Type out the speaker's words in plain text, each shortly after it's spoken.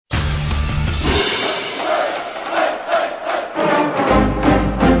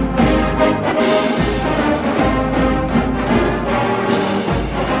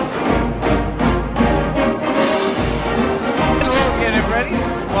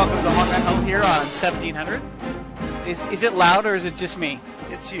here on 1700. Is it loud or is it just me?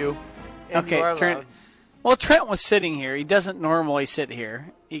 It's you. And Okay, you are turn. loud. Well, Trent was sitting here. He doesn't normally sit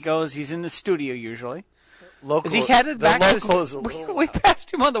here. He's in the studio usually. Local, Is he headed the back to local the is a little We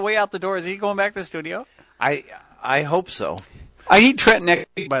passed him on the way out the door. Is he going back to the studio? I hope so. I need Trent next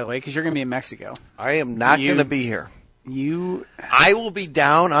week, by the way, because you're going to be in Mexico. I am not going to be here. I will be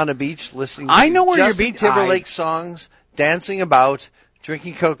down on a beach listening to Justin Timberlake songs, dancing about,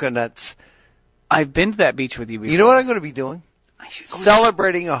 drinking coconuts. I've been to that beach with you before. You know what I'm going to be doing?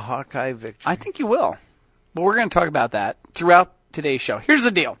 Celebrating a Hawkeye victory. I think you will. But we're going to talk about that throughout today's show. Here's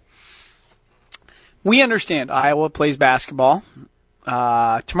the deal. We understand Iowa plays basketball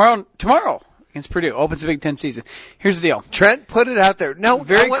tomorrow against Purdue. Opens the Big Ten season. Here's the deal. Trent put it out there. No,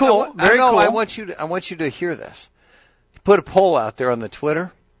 very cool. I want you to hear this. Put a poll out there on the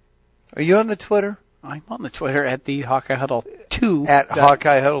Twitter. Are you on the Twitter? I'm on the Twitter at the Hawkeye Huddle 2. At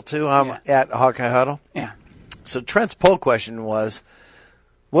Hawkeye Huddle 2. I'm at Hawkeye Huddle. Yeah. So Trent's poll question was,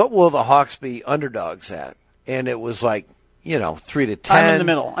 what will the Hawks be underdogs at? And it was like, 3 to 10. I'm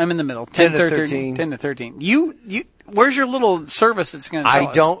in the middle. 10 to 13. 10 to 13. You. Where's your little service that's going to tell us?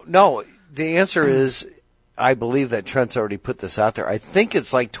 I don't know. The answer is, I believe that Trent's already put this out there. I think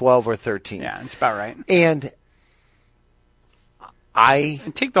it's like 12 or 13. Yeah, it's about right. And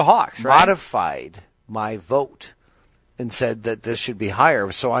take the Hawks, right? Modified my vote and said that this should be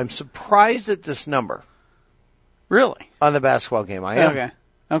higher. So I'm surprised at this number. Really? On the basketball game, I am.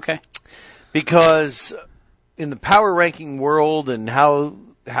 Okay. Because in the power ranking world and how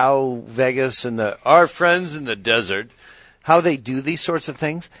Vegas and our friends in the desert, how they do these sorts of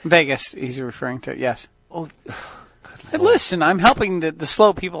things. Vegas, he's referring to, yes. Oh, hey, listen, I'm helping the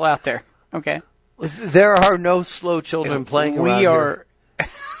slow people out there. Okay. There are no slow children playing around here.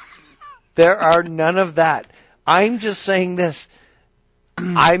 There are none of that. I'm just saying this.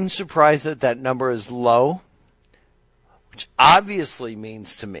 I'm surprised that number is low, which obviously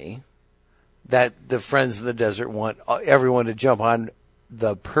means to me that the Friends of the Desert want everyone to jump on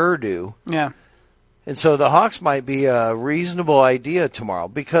the Purdue. Yeah. And so the Hawks might be a reasonable idea tomorrow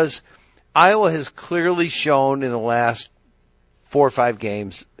because Iowa has clearly shown in the last 4 or 5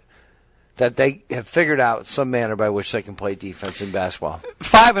 games that they have figured out some manner by which they can play defense in basketball.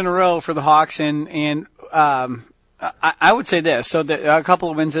 5 in a row for the Hawks, and I would say this. So a couple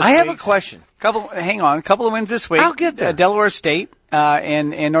of wins this week. I have a question. Hang on. A couple of wins this week. I'll get there. Delaware State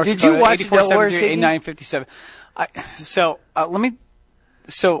and North Dakota. Did you watch Delaware State? 89-57.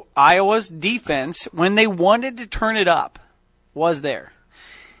 So Iowa's defense, when they wanted to turn it up, was there.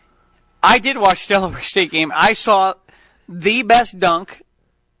 I did watch the Delaware State game. I saw the best dunk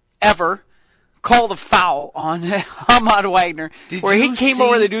ever called a foul on Ahmad Wagner, where he came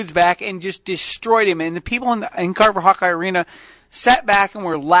over the dude's back and just destroyed him. And the people in Carver Hawkeye Arena sat back and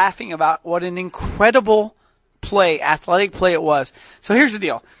were laughing about what an incredible play, athletic play it was. So here's the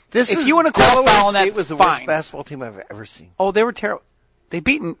deal. If you want to call a foul on that, State was the worst basketball team I've ever seen. Oh, they were terrible. They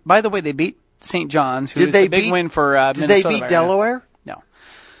beat St. John's, who was the big win for Minnesota. Did they beat Delaware? No.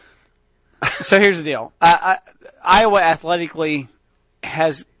 So here's the deal. Iowa athletically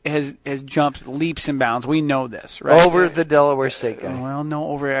has jumped leaps and bounds. We know this, right? Over the Delaware State guy. Well, no,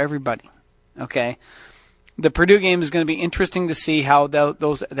 over everybody. Okay. The Purdue game is going to be interesting to see how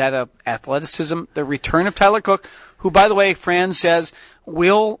that athleticism, the return of Tyler Cook, who, by the way, Fran says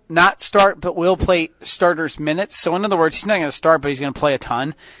will not start but will play starters minutes. So, in other words, he's not going to start, but he's going to play a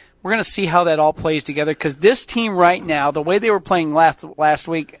ton. We're going to see how that all plays together because this team right now, the way they were playing last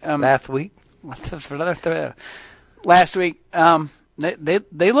week. Last week,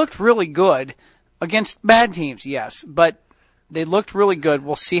 they looked really good against bad teams, yes, but they looked really good.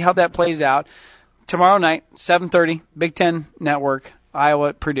 We'll see how that plays out. Tomorrow night, 7:30, Big Ten Network, Iowa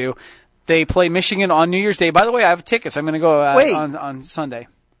at Purdue. They play Michigan on New Year's Day. By the way, I have tickets. I'm going to go on Sunday.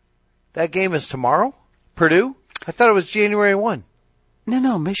 That game is tomorrow? Purdue? I thought it was January 1.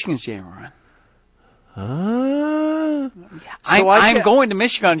 No, Michigan's January 1. I'm going to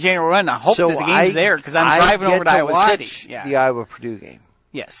Michigan on January 1. I hope that the game's there because I'm driving over to Iowa City. Yeah. The Iowa-Purdue game.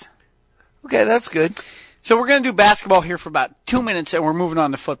 Yes. Okay, that's good. So we're going to do basketball here for about 2 minutes, and we're moving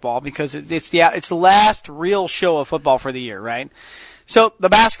on to football because it's the last real show of football for the year, right? So the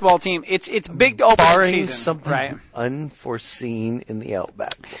basketball team, it's big opening season, something right? Unforeseen in the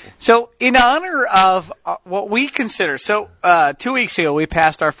Outback Bowl. So in honor of what we consider, 2 weeks ago we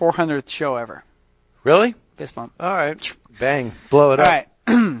passed our 400th show ever. Really? This month. All right, bang, blow it up. All right,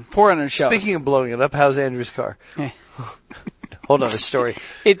 400 shows. Speaking of blowing it up, how's Andrew's car? Whole other story.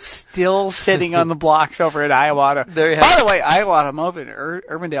 It's still sitting on the blocks over at Iowa. There you have By the way, Iowa Automotive,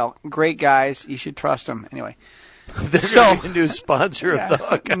 Urbandale, great guys. You should trust them. Anyway, They're going to be a new sponsor of the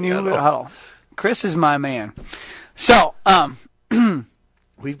Hawkeye Huddle. Chris is my man. So,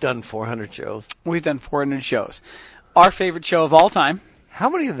 we've done 400 shows. We've done 400 shows. Our favorite show of all time. How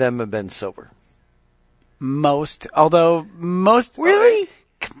many of them have been sober? Most. Although most. Really?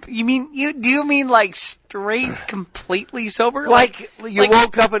 Do you mean like straight, completely sober? Like you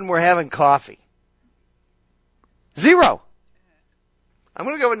woke up and we're having coffee. 0. I'm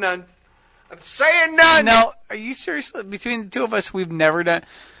going to go with none. I'm saying none. No, are you serious? Between the two of us, we've never done.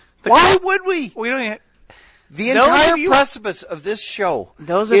 Why would we? We don't even. The entire precipice of this show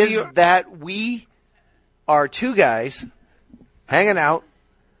is that we are two guys hanging out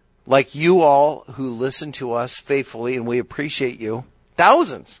like you all who listen to us faithfully, and we appreciate you.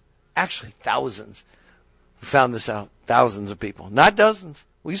 Thousands. Actually, thousands. We found this out. Thousands of people. Not dozens.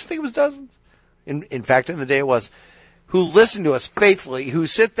 We used to think it was dozens. In fact, in the day it was. Who listen to us faithfully, who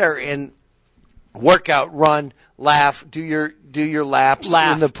sit there and work out, run, laugh, do your laps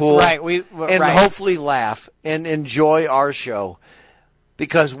in the pool, right? Hopefully laugh and enjoy our show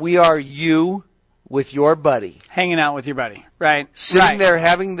because we are you with your buddy, hanging out with your buddy, right? Sitting there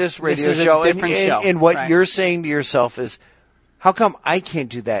having this radio show, show, and what you're saying to yourself is, how come I can't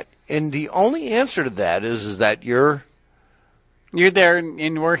do that? And the only answer to that is that you're there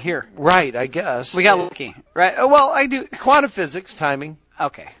and we're here, right? I guess we got lucky, right? Well, I do quantum physics timing.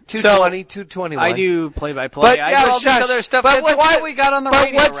 Okay. 220, 221. I do play-by-play. I do all this other stuff. That's why we got on the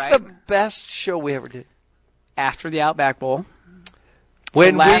radio, right? But what's the best show we ever did? After the Outback Bowl.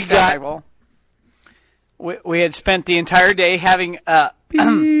 When we got... Outback Bowl. We had spent the entire day having... yeah.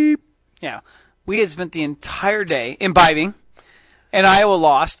 We had spent the entire day imbibing, and Iowa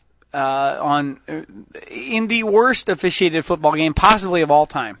lost in the worst officiated football game possibly of all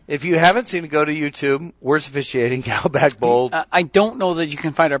time. If you haven't seen it, go to YouTube. Worst officiating, Outback Bowl. I don't know that you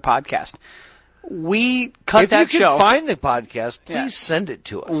can find our podcast. We cut that show. If you can find the podcast, please send it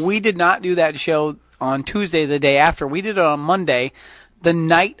to us. We did not do that show on Tuesday, the day after. We did it on Monday, the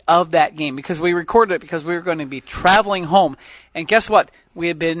night of that game, because we recorded it because we were going to be traveling home. And guess what? We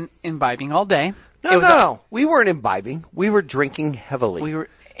had been imbibing all day. No. We weren't imbibing. We were drinking heavily. We were...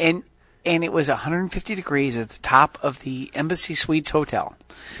 And it was 150 degrees at the top of the Embassy Suites Hotel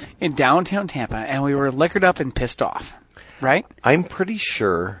in downtown Tampa, and we were liquored up and pissed off, right? I'm pretty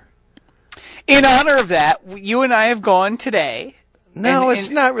sure. In honor of that, you and I have gone today. No,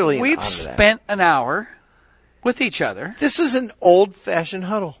 it's not really in honor of that. We've spent an hour with each other. This is an old-fashioned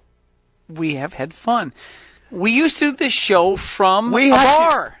huddle. We have had fun. We used to do this show from a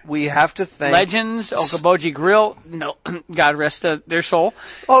bar. We have to thank... Legends, Okoboji Grill. No, God rest their soul.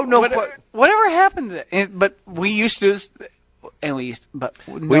 Oh, no. Whatever happened to it? But we used to do this, and we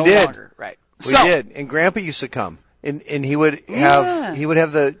did. Longer. Right. We did. And Grandpa used to come, and he would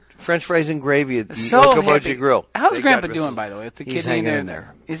have the French fries and gravy at the Okoboji Grill. How's Grandpa doing, by the way? With the He's hanging in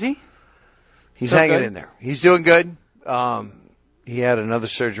there. Is he? He's hanging in there. He's doing good. He had another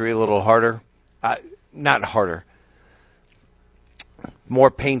surgery, a little harder. Not harder, more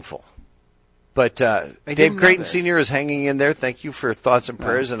painful. But Dave Creighton Sr. is hanging in there. Thank you for thoughts and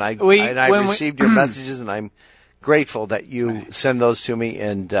prayers, and I received your messages, and I'm grateful that you send those to me.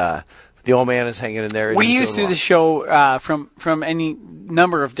 And the old man is hanging in there. We used to do the show from any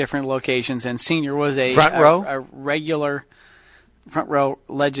number of different locations, and Senior was a regular front row.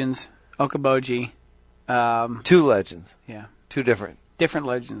 Legends, Okoboji. 2 legends. Yeah, 2 different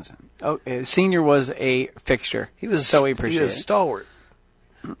legends. Senior was a fixture. He was so we appreciate it. He was stalwart.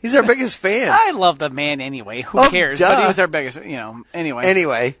 He's our biggest fan. I love the man anyway. Who cares? Duh. But he was our biggest.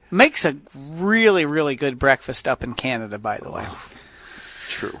 Anyway, makes a really, really good breakfast up in Canada, by the way.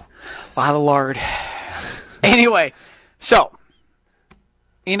 True. A lot of lard. Anyway, so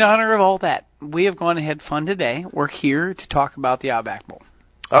in honor of all that, we have gone ahead fun today. We're here to talk about the Outback Bowl.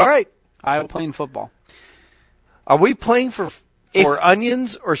 All right. Iowa playing football. Are we playing for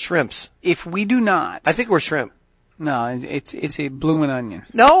onions or shrimps? If we do not, I think we're shrimp. No, it's a bloomin' onion.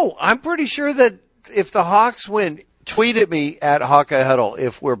 No, I'm pretty sure that if the Hawks win, tweet at me at Hawkeye Huddle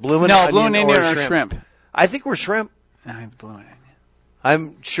if we're bloomin' onion or shrimp. I think we're shrimp. No, it's bloomin' onion.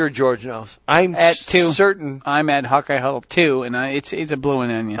 I'm sure George knows. I'm at 2. Certain. I'm at Hawkeye Huddle 2, and it's a bloomin'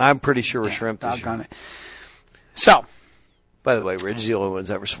 onion. I'm pretty sure we're shrimp this year. It. So, by the way, Ridge's the only one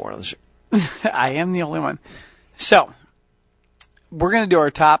who's ever sworn on the show. I am the only one. So, we're going to do our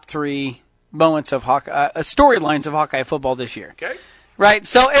top 3 moments of storylines of Hawkeye football this year. Okay. Right?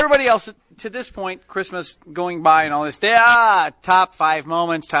 So, everybody else, to this point, Christmas going by and all this, top 5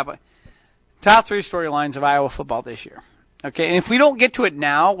 moments, top 3 storylines of Iowa football this year. Okay, and if we don't get to it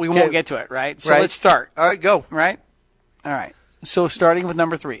now, we won't get to it, right? So let's start. All right, go. Right? All right. So starting with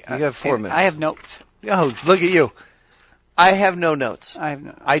number 3. You have 4 minutes. I have notes. Oh, look at you. I have no notes. I have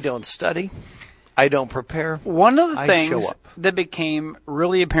no notes. I don't study. I don't prepare. One of the things show up. that became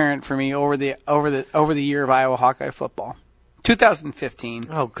really apparent for me over the year of Iowa Hawkeye football, 2015.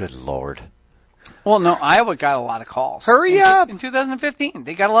 Oh, good Lord. Well, no, Iowa got a lot of calls. Hurry up. In 2015,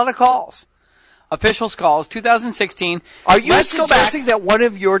 they got a lot of calls. Officials calls. 2016. Are you suggesting that one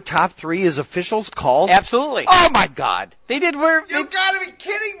of your top 3 is officials calls? Absolutely. Oh, my God. They did You got to be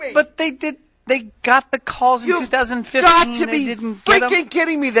kidding me. But they did. They got the calls in 2015. Got to they be didn't freaking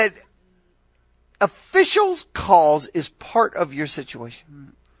kidding me that officials calls is part of your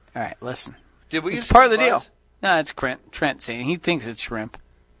situation. All right, listen. It's part of the deal. No, it's Trent saying he thinks it's shrimp.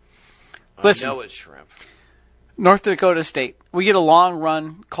 Listen, I know it's shrimp. North Dakota State. We get a long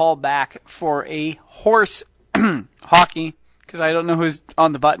run call back for a horse hockey, because I don't know who's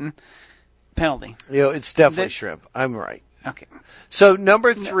on the button, penalty. It's definitely shrimp. I'm right. Okay. So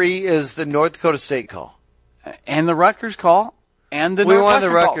number 3 is the North Dakota State call. And the Rutgers call. And the we won the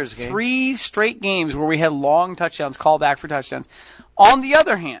Northwestern Rutgers call. game. 3 straight games where we had long touchdowns, call back for touchdowns. On the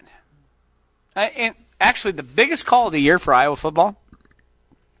other hand, and actually the biggest call of the year for Iowa football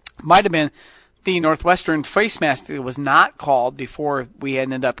might have been the Northwestern face mask that was not called before we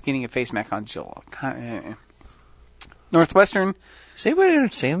ended up getting a face mask on Jill. Northwestern. Does anybody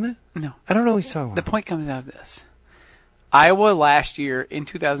understand that? No. I don't know what he's talking about. The point comes out of this. Iowa last year in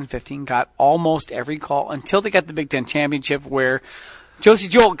 2015 got almost every call until they got the Big Ten championship, where Josie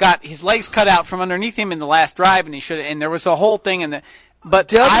Jewell got his legs cut out from underneath him in the last drive, and and there was a whole thing in the. But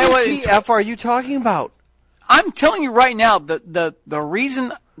WTF are you talking about? I'm telling you right now, the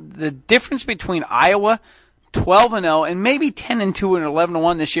reason, the difference between Iowa 12-0 and maybe 10-2 and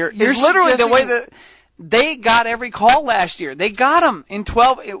 11-1 this year is literally the way that they got every call last year. They got them in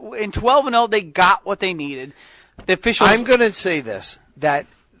 12-0. They got what they needed. The officials. I'm going to say this, that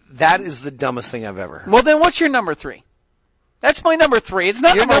is the dumbest thing I've ever heard. Well, then what's your number 3? That's my number 3. It's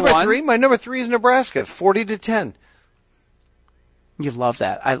not your number 1. 3? My number 3 is Nebraska, 40-10. You love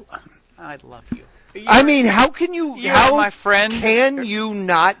that. I love you. I mean, how can you? How, my friend, can you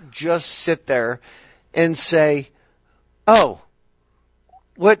not just sit there and say, "Oh,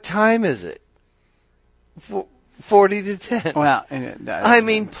 what time is it? 40-10." Well, I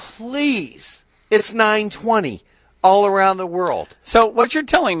mean, please, it's 9:20 all around the world. So what you're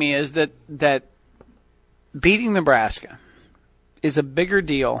telling me is that beating Nebraska is a bigger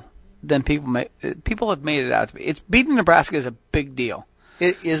deal than people have made it out to be. Beating Nebraska is a big deal.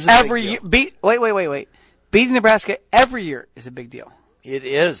 It is a big deal. Wait. Beating Nebraska every year is a big deal. It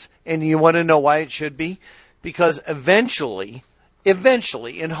is. And you want to know why it should be? Because eventually,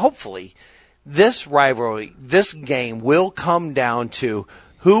 and hopefully, this rivalry, this game will come down to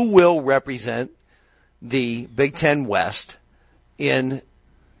who will represent the Big Ten West in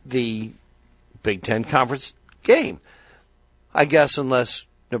the Big Ten Conference game. I guess unless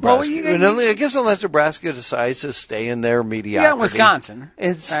Nebraska, unless Nebraska decides to stay in their mediocrity. Yeah, Wisconsin.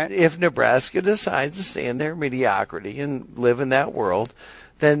 Right. If Nebraska decides to stay in their mediocrity and live in that world,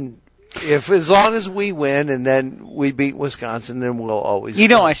 then as long as we win and then we beat Wisconsin, then we'll always.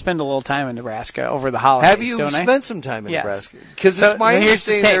 I spend a little time in Nebraska over the holidays. Have you spent some time in Nebraska? Because it's my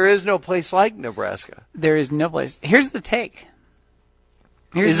understanding there is no place like Nebraska. There is no place. Here's the take.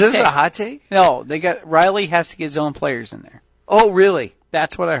 Is this a hot take? No, Riley has to get his own players in there. Oh, really?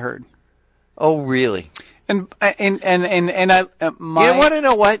 That's what I heard. Oh, really? You want to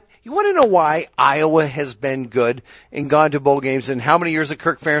know what? You want to know why Iowa has been good and gone to bowl games in how many years of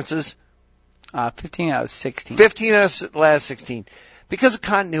Kirk Ferentz's? 15 out of 16. 15 out of the last 16. Because of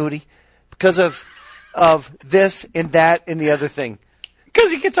continuity. Because of this and that and the other thing.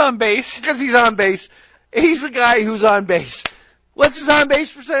 Because he gets on base. Because he's on base. He's the guy who's on base. What's his on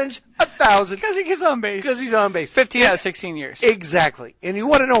base percentage? 1,000. Because he gets on base. Because he's on base. 15 out of 16 years. Exactly. And you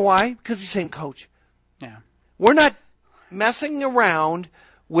want to know why? Because he's the same coach. Yeah. We're not messing around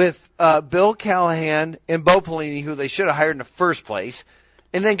with Bill Callahan and Bo Pelini, who they should have hired in the first place,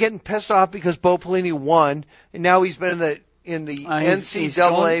 and then getting pissed off because Bo Pelini won, and now he's been in the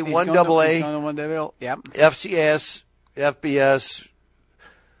NCAA, 1AA, yep. FCS, FBS,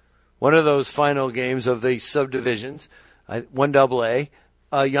 one of those final games of the subdivisions, 1AA,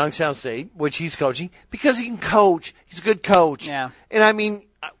 Youngstown State, which he's coaching, because he can coach. He's a good coach. Yeah. And, I mean,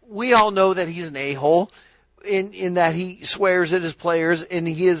 we all know that he's an a-hole in that he swears at his players, and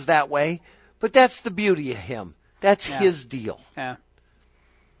he is that way. But that's the beauty of him. That's his deal. Yeah.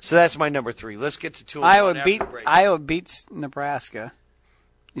 So that's my number 3. Let's get to 2. Iowa beats Nebraska.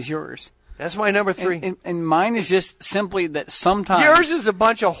 Is yours. That's my number 3. And mine is just simply that sometimes. Yours is a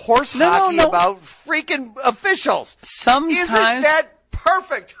bunch of horse hockey about freaking officials. Sometimes. Isn't that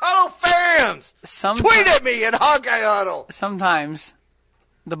perfect. Huddle fans, tweet at me at Hawkeye Huddle. Sometimes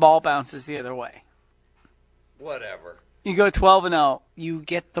the ball bounces the other way. Whatever. You go 12-0, you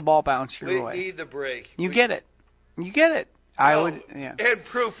get the ball bounce your way. We need the break. You get it. And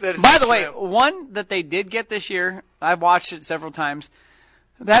proof that it's By the way, one that they did get this year, I've watched it several times,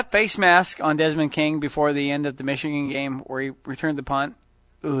 that face mask on Desmond King before the end of the Michigan game where he returned the punt,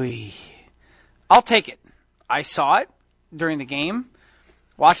 I'll take it. I saw it during the game.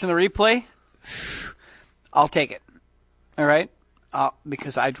 Watching the replay, I'll take it. All right?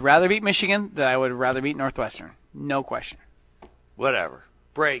 Because I'd rather beat Michigan than I would rather beat Northwestern. No question. Whatever.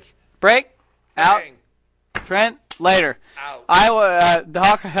 Break. Out. Bang. Trent, later. Out. Iowa, the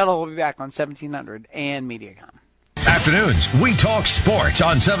Hawkeye Huddle will be back on 1700 and Mediacom. Afternoons, we talk sports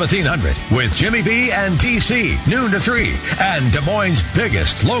on 1700 with Jimmy B and DC, noon to 3, and Des Moines'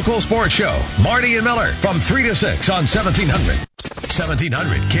 biggest local sports show, Marty and Miller, from 3 to 6 on 1700.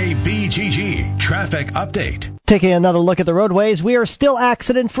 1700 KBGG Traffic Update. Taking another look at the roadways, we are still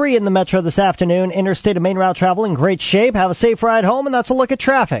accident-free in the metro this afternoon. Interstate and main route travel in great shape. Have a safe ride home, and that's a look at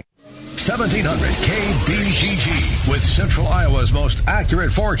traffic. 1700 KBGG with Central Iowa's most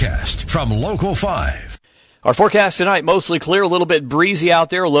accurate forecast from Local 5. Our forecast tonight, mostly clear, a little bit breezy out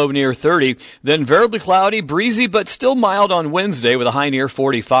there, low near 30. Then variably cloudy, breezy, but still mild on Wednesday with a high near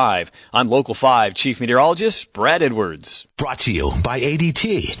 45. I'm Local 5 Chief Meteorologist Brad Edwards. Brought to you by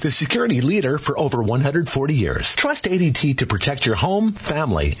ADT, the security leader for over 140 years. Trust ADT to protect your home,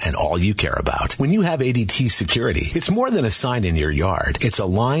 family, and all you care about. When you have ADT security, it's more than a sign in your yard. It's a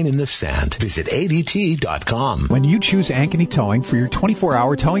line in the sand. Visit ADT.com. When you choose Ankeny Towing for your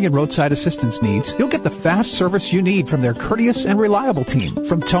 24-hour towing and roadside assistance needs, you'll get the fast service you need from their courteous and reliable team.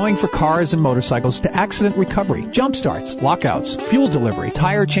 From towing for cars and motorcycles to accident recovery, jump starts, lockouts, fuel delivery,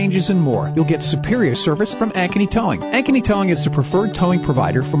 tire changes, and more, you'll get superior service from Ankeny Towing. Ankeny Towing is the preferred towing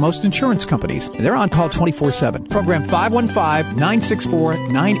provider for most insurance companies, and they're on call 24/7. Program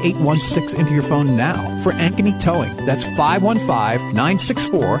 515-964-9816 into your phone now for Ankeny Towing. That's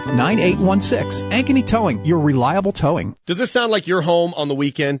 515-964-9816. Ankeny Towing, your reliable towing. Does this sound like your home on the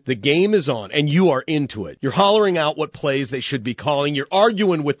weekend? The game is on, and you are into it. You're hollering out what plays they should be calling. You're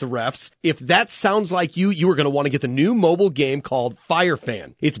arguing with the refs. If that sounds like you, you are going to want to get the new mobile game called Fire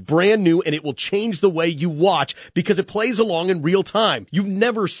Fan. It's brand new, and it will change the way you watch because it plays along in real time. You've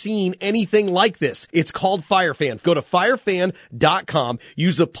never seen anything like this. It's called Fire Fan. Go to firefan.com.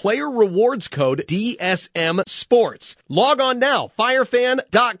 Use the player rewards code DSM Sports. Log on now,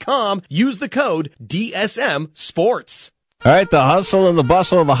 firefan.com. Use the code DSM Sports. All right, the hustle and the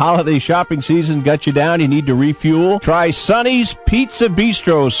bustle of the holiday shopping season got you down. You need to refuel. Try Sonny's Pizza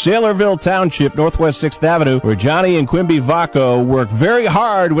Bistro, Saylorville Township, Northwest 6th Avenue, where Johnny and Quimby Vacco work very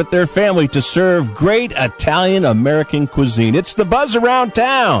hard with their family to serve great Italian-American cuisine. It's the buzz around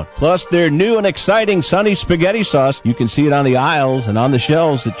town. Plus, their new and exciting Sonny's Spaghetti Sauce. You can see it on the aisles and on the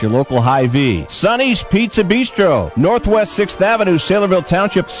shelves at your local Hy-Vee. Sonny's Pizza Bistro, Northwest 6th Avenue, Saylorville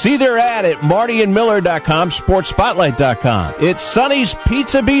Township. See their ad at martyandmiller.com, sportspotlight.com. It's Sonny's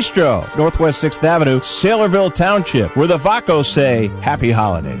Pizza Bistro, Northwest 6th Avenue, Saylorville Township, where the Vaccos say, Happy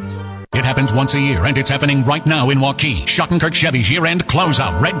Holidays. It happens once a year, and it's happening right now in Waukee. Schottenkirk Chevy's year-end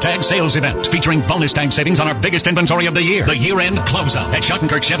closeout red tag sales event, featuring bonus tag savings on our biggest inventory of the year. The year-end closeout at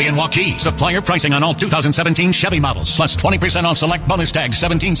Schottenkirk Chevy in Waukee. Supplier pricing on all 2017 Chevy models, plus 20% off select bonus tags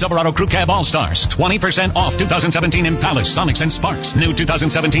 17 Silverado Crew Cab All-Stars, 20% off 2017 Impalas, Sonics, and Sparks. New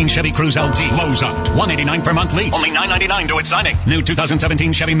 2017 Chevy Cruze LT closeout, $189 per month lease, only $999 to its signing. New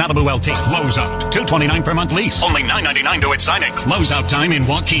 2017 Chevy Malibu LT closeout, $229 per month lease, only $999 to its signing. Closeout time in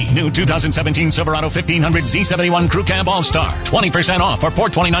Waukee. New 2017 Silverado 1500 Z71 Crew Cab All-Star. 20% off for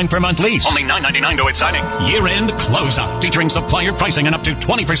 $429 per month lease. Only $999 to its signing. Year-end closeout. Featuring supplier pricing and up to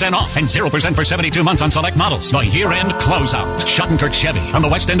 20% off and 0% for 72 months on select models. The year-end closeout. Schottenkirk Chevy on the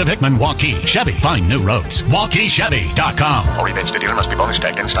west end of Hickman, Waukee. Chevy. Find new roads. WaukeeChevy.com. All rebates to dealer must be bonus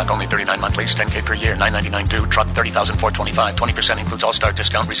tagged in stock only. 39-month lease, $10K per year, $999 due. Truck $30,425. 20% includes all-star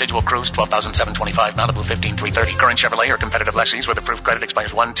discount. Residual cruise $12,725. Malibu $15,330. Current Chevrolet or competitive lessees with approved credit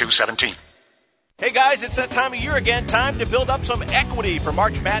expires 1/2/17. Hey guys, it's that time of year again. Time to build up some equity for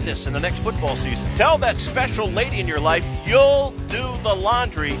March Madness in the next football season. Tell that special lady in your life you'll do the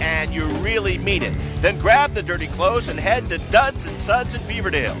laundry and you really mean it. Then grab the dirty clothes and head to Duds and Suds in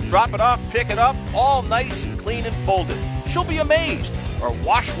Beaverdale. Drop it off, pick it up, all nice and clean and folded. She'll be amazed. Or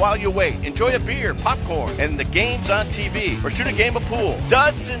wash while you wait. Enjoy a beer, popcorn, and the games on TV. Or shoot a game of pool.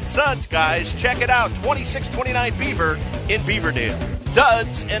 Duds and Suds, guys. Check it out. 2629 Beaver in Beaverdale.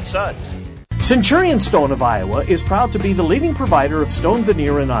 Duds and Suds. Centurion Stone of Iowa is proud to be the leading provider of stone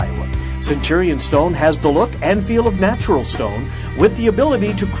veneer in Iowa. Centurion Stone has the look and feel of natural stone with the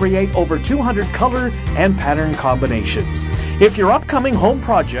ability to create over 200 color and pattern combinations. If your upcoming home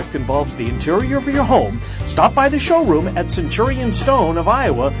project involves the interior of your home, stop by the showroom at Centurion Stone of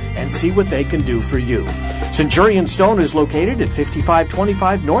Iowa and see what they can do for you. Centurion Stone is located at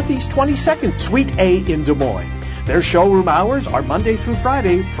 5525 Northeast 22nd Suite A in Des Moines. Their showroom hours are Monday through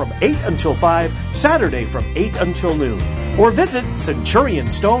Friday from 8 until 5, Saturday from 8 until noon. Or visit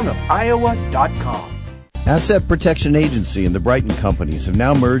CenturionStoneofIowa.com. Asset Protection Agency and the Brighton Companies have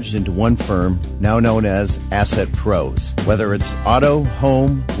now merged into one firm, now known as Asset Pros. Whether it's auto,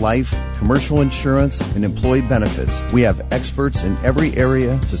 home, life, commercial insurance, and employee benefits, we have experts in every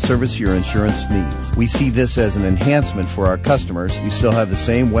area to service your insurance needs. We see this as an enhancement for our customers. We still have the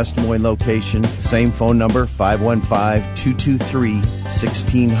same West Des Moines location, same phone number,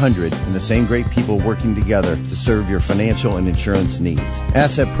 515-223-1600, and the same great people working together to serve your financial and insurance needs.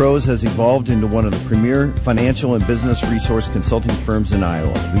 Asset Pros has evolved into one of the premier financial and business resource consulting firms in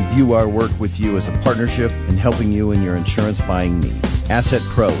Iowa. We view our work with you as a partnership in helping you in your insurance buying needs. Asset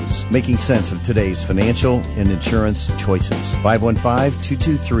Pros, making sense of today's financial and insurance choices.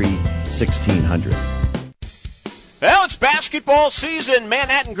 515-223-1600. Well, it's basketball season.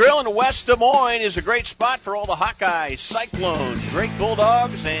 Manhattan Grill in West Des Moines is a great spot for all the Hawkeye, Cyclone, Drake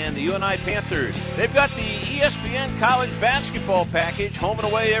Bulldogs, and the UNI Panthers. They've got the ESPN College Basketball Package, home and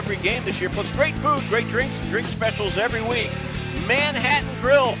away every game this year, plus great food, great drinks, and drink specials every week. Manhattan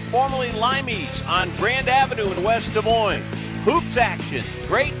Grill, formerly Limey's, on Grand Avenue in West Des Moines. Hoops action,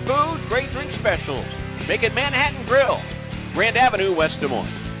 great food, great drink specials. Make it Manhattan Grill, Grand Avenue, West Des Moines.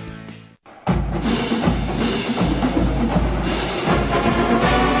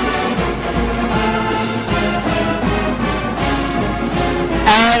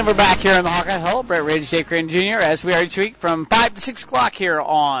 And we're back here on the Hawkeye Huddle. Brett Rage, Jake Crane Jr. as we are each week from 5 to 6 o'clock here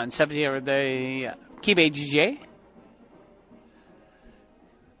on 70 over the Key Bay GGA.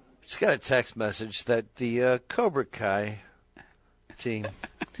 Just got a text message that the Cobra Kai team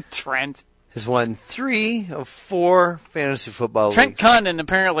Trent has won 3 of 4 fantasy football Trent leagues. Condon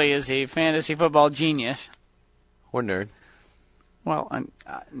apparently is a fantasy football genius. Or nerd. Well,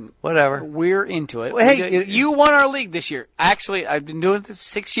 whatever. We're into it. Well, hey, you won our league this year. Actually, I've been doing this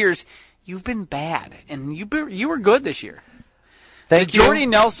 6 years. You've been bad, and you were good this year. Thank you. Jordy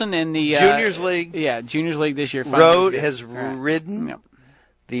Nelson in the Juniors League. Yeah, Juniors League this year. Ridden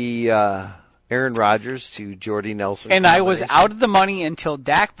the Aaron Rodgers to Jordy Nelson. And I was out of the money until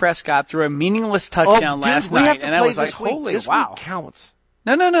Dak Prescott threw a meaningless touchdown last night, and I was like, "Holy this wow!" Week counts.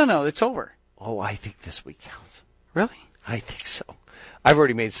 No, it's over. Oh, I think this week counts. Really? I think so. I've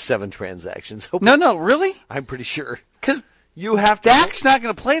already made 7 transactions. No, really? I'm pretty sure. Because you have to. Dak's not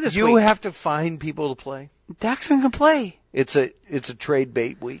going to play this week. You have to find people to play. Dak's not going to play. It's a trade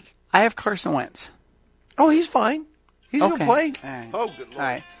bait week. I have Carson Wentz. Oh, he's fine. He's going to play. Right. Oh, good Lord. All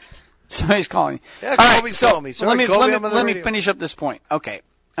right. Somebody's calling. Yeah, Colby's calling me. Sorry, let me finish up this point. Okay.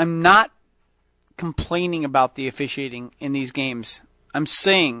 I'm not complaining about the officiating in these games. I'm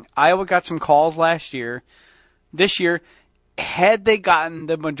saying Iowa got some calls last year. This year, had they gotten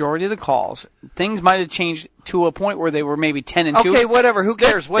the majority of the calls, things might have changed to a point where they were maybe 10-2. Okay, whatever. Who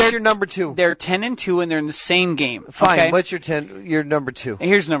cares? What's your number 2? They're 10-2, and they're in the same game. Fine. Okay? What's your number 2?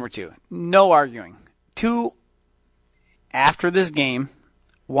 Here's number 2. No arguing. 2, after this game,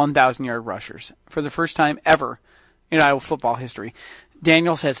 1,000-yard rushers for the first time ever in Iowa football history.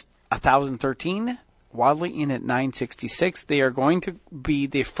 Daniels has 1,013. Wadley in at 966. They are going to be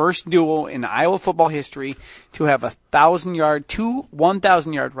the first duo in Iowa football history to have 1,000-yard, 2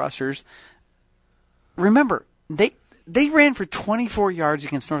 1,000-yard rushers. Remember, they ran for 24 yards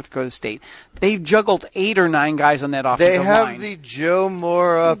against North Dakota State. They've juggled 8 or 9 guys on that offensive line. They have the Joe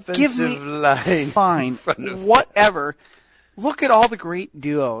Moore offensive line. Fine, whatever. Look at all the great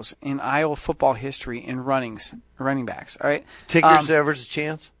duos in Iowa football history in running backs. All right, Tigger's ever a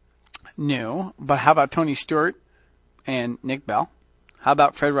chance? No, but how about Tony Stewart and Nick Bell? How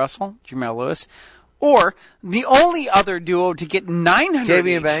about Fred Russell, Jamel Lewis? Or the only other duo to get 900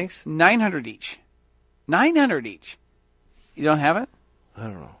 Davian each. Banks? 900 each. 900 each. You don't have it? I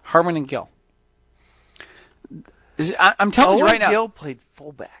don't know. Harmon and Gill. I'm telling you right now. Gill played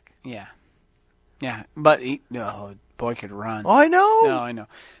fullback. Yeah. Yeah, but boy could run. Oh, I know. No, I know.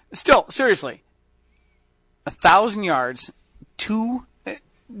 Still, seriously, 1,000 yards, 2.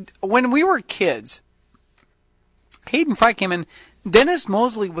 When we were kids, Hayden Fry came in. Dennis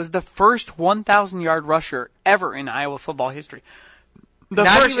Mosley was the first 1,000-yard rusher ever in Iowa football history. The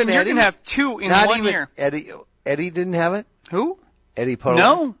Not first, even and you're Eddie? going to have 2 in Not 1 even year. Eddie didn't have it? Who? Eddie Podolak?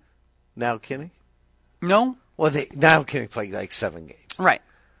 No. Now Kinnick? No. Well, now Kinnick played like 7 games. Right.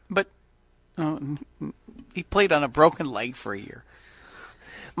 But He played on a broken leg for a year.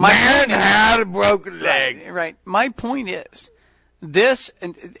 Man had a broken leg. Right. My point is, this,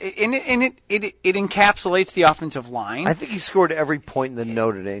 and it encapsulates the offensive line. I think he scored every point in the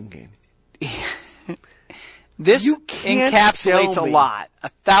Notre Dame game. This encapsulates a lot.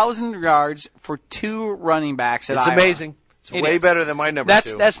 1,000 yards for 2 running backs at Iowa. It's amazing. It's way better than my number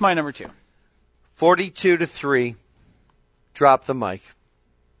 2. That's my number 2. 42-3. Drop the mic.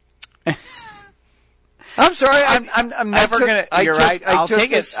 I'm sorry. I'm never going to. You're right. I'll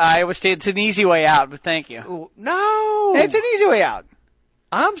take it. Iowa State. It's an easy way out, but thank you. No. It's an easy way out.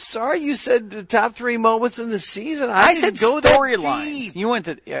 I'm sorry. You said the top 3 moments in the season. I said storylines. You went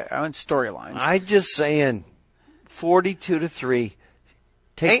to. Yeah, I went storylines. I'm just saying. 42-3.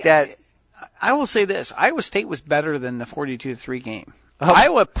 Take that. I will say this: Iowa State was better than the 42-3 game.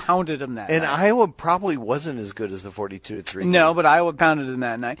 Iowa pounded them that night. And Iowa probably wasn't as good as the 42-3 game. No, but Iowa pounded them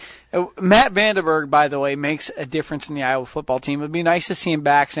that night. Matt Vandenberg, by the way, makes a difference in the Iowa football team. It would be nice to see him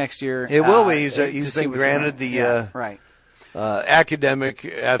back next year. It will be. He's been granted the academic,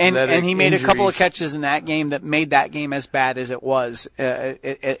 athletic and he made injuries. a couple of catches in that game that made that game as bad as it was,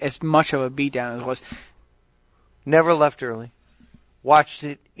 as much of a beatdown as it was. Never left early. Watched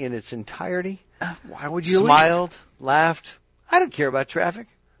it in its entirety. Why would you Smiled, laughed. I don't care about traffic.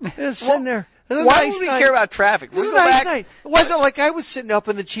 Just sitting there. Why would we care about traffic? It was a nice night. It wasn't like I was sitting up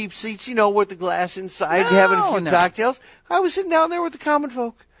in the cheap seats, with the glass inside, having a few cocktails. I was sitting down there with the common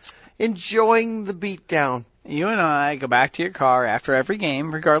folk, enjoying the beatdown. You and I go back to your car after every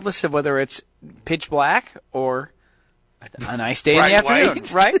game, regardless of whether it's pitch black or a nice day in the afternoon,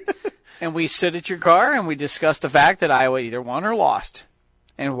 right? And we sit at your car and we discuss the fact that Iowa either won or lost,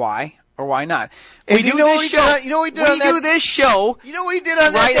 and why or why not. We do this show. You know what we did on that? We do this show. You know what we did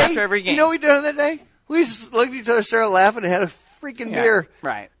on that day? Right after every game. You know what we did on that day? We just looked at each other, started laughing, and had a freaking beer.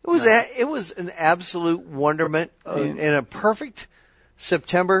 Right. It was an absolute wonderment in a perfect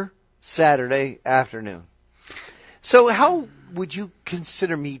September Saturday afternoon. So how would you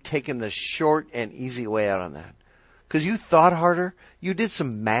consider me taking the short and easy way out on that? Because you thought harder. You did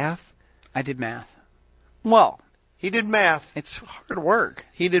some math. I did math. Well, he did math. It's hard work.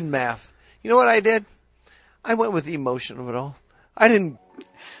 He did math. You know what I did? I went with the emotion of it all. I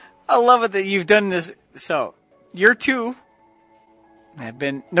love it that you've done this. So, your 2 have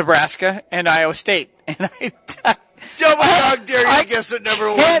been Nebraska and Iowa State. And how dare you guess what number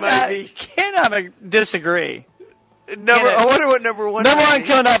 1 might be? Cannot disagree. I wonder what number 1 Number 1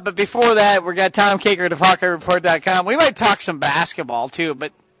 coming up, but before that, we got Tom Kakert of HawkeyeReport.com. We might talk some basketball, too,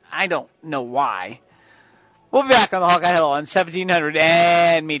 but I don't know why. We'll be back on the Hawkeye Huddle on 1700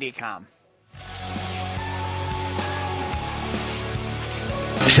 and Mediacom.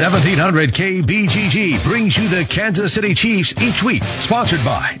 1700 KBGG brings you the Kansas City Chiefs each week. Sponsored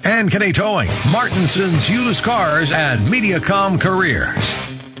by Ankeny Towing, Martinson's Used Cars, and Mediacom Careers.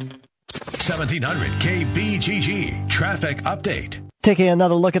 1700 KBGG Traffic Update. Taking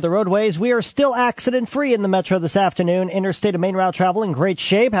another look at the roadways, we are still accident-free in the metro this afternoon. Interstate and main route travel in great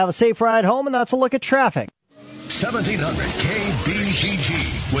shape. Have a safe ride home, and that's a look at traffic. 1700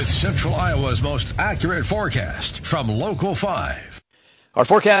 KBGG with Central Iowa's most accurate forecast from Local 5. Our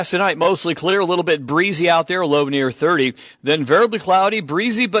forecast tonight, mostly clear, a little bit breezy out there, low near 30. Then variably cloudy,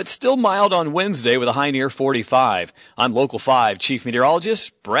 breezy, but still mild on Wednesday with a high near 45. I'm Local 5 Chief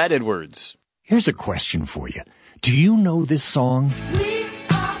Meteorologist Brad Edwards. Here's a question for you. Do you know this song? We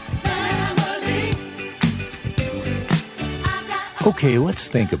are family. Okay, let's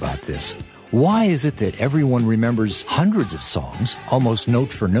think about this. Why is it that everyone remembers hundreds of songs, almost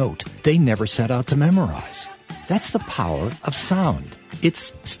note for note, they never set out to memorize? That's the power of sound.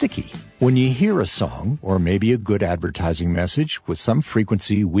 It's sticky. When you hear a song, or maybe a good advertising message with some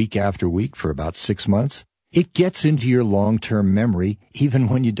frequency week after week for about 6 months, it gets into your long-term memory even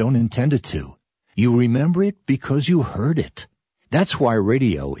when you don't intend it to. You remember it because you heard it. That's why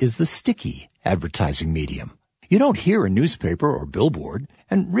radio is the sticky advertising medium. You don't hear a newspaper or billboard,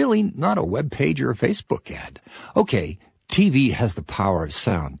 and really not a web page or a Facebook ad. Okay, TV has the power of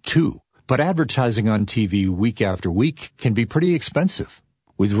sound too, but advertising on TV week after week can be pretty expensive.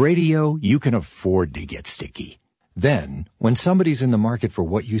 With radio, you can afford to get sticky. Then, when somebody's in the market for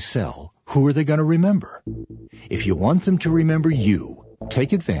what you sell, who are they going to remember? If you want them to remember you,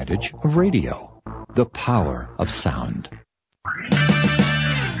 take advantage of radio. The power of sound.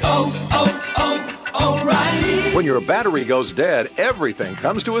 O'Reilly. When your battery goes dead, everything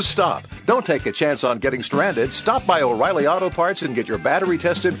comes to a stop. Don't take a chance on getting stranded. Stop by O'Reilly Auto Parts and get your battery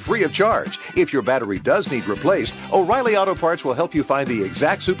tested free of charge. If your battery does need replaced, O'Reilly Auto Parts will help you find the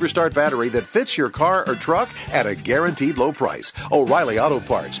exact Superstart battery that fits your car or truck at a guaranteed low price. O'Reilly Auto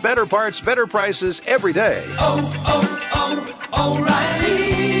Parts. Better parts, better prices every day.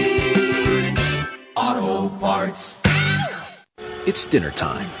 O'Reilly Auto Parts. It's dinner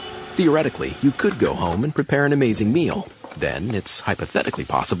time. Theoretically, you could go home and prepare an amazing meal. Then, it's hypothetically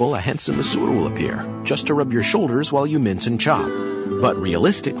possible a handsome masseur will appear, just to rub your shoulders while you mince and chop. But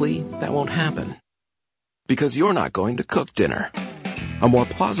realistically, that won't happen. Because you're not going to cook dinner. A more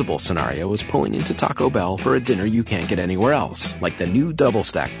plausible scenario is pulling into Taco Bell for a dinner you can't get anywhere else, like the new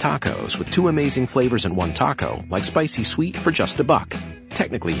double-stacked tacos with 2 amazing flavors in one taco, like spicy sweet for just $1.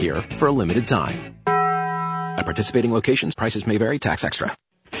 Technically here for a limited time. At participating locations, prices may vary, tax extra.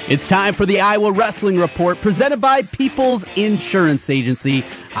 It's time for the Iowa Wrestling Report, presented by People's Insurance Agency.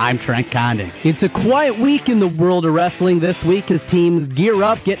 I'm Trent Condon. It's a quiet week in the world of wrestling this week as teams gear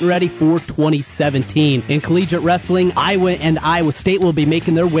up, getting ready for 2017. In collegiate wrestling, Iowa and Iowa State will be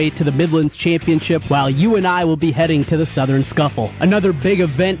making their way to the Midlands Championship, while UNI will be heading to the Southern Scuffle. Another big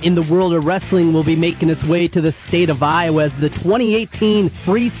event in the world of wrestling will be making its way to the state of Iowa as the 2018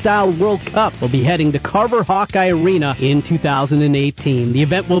 Freestyle World Cup will be heading to Carver Hawkeye Arena in 2018. The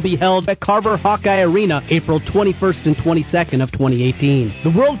event will be held at Carver Hawkeye Arena April 21st and 22nd of 2018. The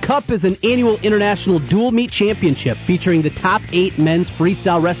World Cup is an annual international dual meet championship featuring the top 8 men's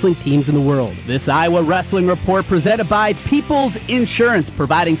freestyle wrestling teams in the world. This Iowa Wrestling Report presented by People's Insurance,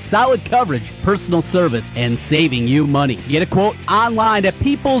 providing solid coverage, personal service, and saving you money. Get a quote online at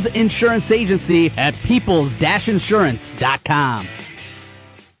People's Insurance Agency at peoples-insurance.com.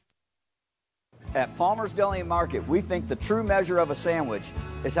 At Palmer's Deli and Market, we think the true measure of a sandwich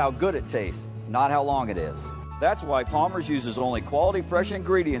is how good it tastes, not how long it is. That's why Palmer's uses only quality fresh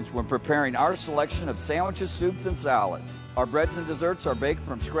ingredients when preparing our selection of sandwiches, soups, and salads. Our breads and desserts are baked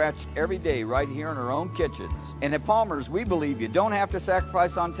from scratch every day right here in our own kitchens. And at Palmer's, we believe you don't have to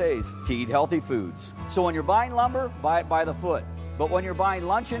sacrifice on taste to eat healthy foods. So when you're buying lumber, buy it by the foot. But when you're buying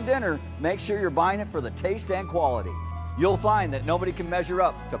lunch and dinner, make sure you're buying it for the taste and quality. You'll find that nobody can measure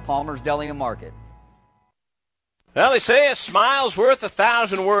up to Palmer's Deli and Market. Well, they say a smile's worth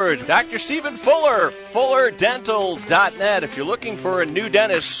 1,000 words. Dr. Stephen Fuller, fullerdental.net. If you're looking for a new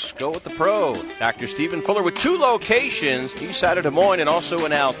dentist, go with the pro. Dr. Stephen Fuller with 2 locations, east side of Des Moines and also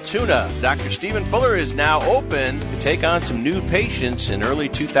in Altoona. Dr. Stephen Fuller is now open to take on some new patients in early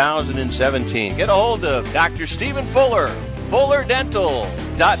 2017. Get a hold of Dr. Stephen Fuller,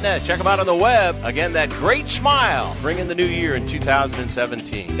 fullerdental.net. Check them out on the web. Again, that great smile, bringing the new year in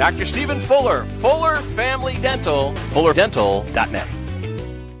 2017. Dr. Stephen Fuller, Fuller Family Dental, fullerdental.net.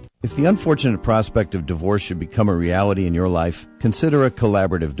 If the unfortunate prospect of divorce should become a reality in your life, consider a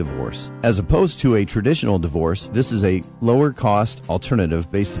collaborative divorce. As opposed to a traditional divorce, this is a lower-cost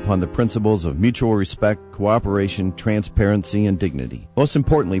alternative based upon the principles of mutual respect, cooperation, transparency, and dignity. Most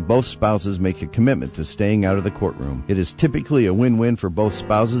importantly, both spouses make a commitment to staying out of the courtroom. It is typically a win-win for both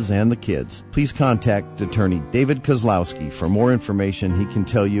spouses and the kids. Please contact attorney David Kozlowski for more information. He can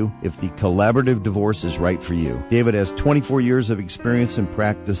tell you if the collaborative divorce is right for you. David has 24 years of experience and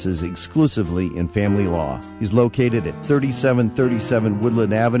practices exclusively in family law. He's located at 3737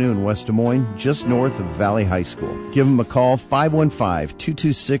 Woodland Avenue in West Des Moines, just north of Valley High School. Give him a call,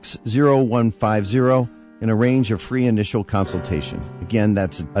 515-226-0150, and arrange a free initial consultation. Again,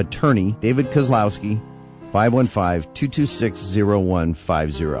 that's attorney David Kozlowski,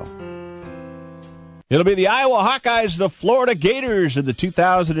 515-226-0150. It'll be the Iowa Hawkeyes, the Florida Gators in the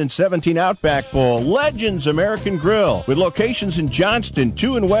 2017 Outback Bowl. Legends American Grill, with locations in Johnston,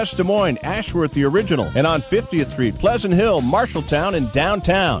 2 in West Des Moines, Ashworth, the original, and on 50th Street, Pleasant Hill, Marshalltown, and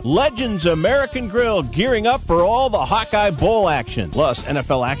downtown. Legends American Grill, gearing up for all the Hawkeye Bowl action. Plus,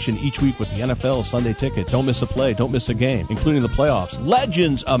 NFL action each week with the NFL Sunday Ticket. Don't miss a play, don't miss a game, including the playoffs.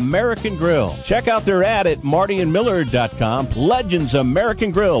 Legends American Grill. Check out their ad at martyandmiller.com. Legends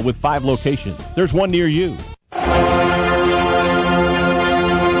American Grill with 5 locations. There's one near you. And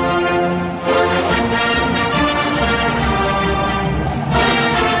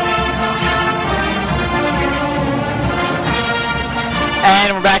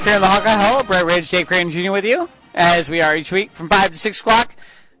we're back here in the Hawkeye Huddle. Brett Ridge, Dave Creighton Jr. with you, as we are each week from 5 to 6 o'clock.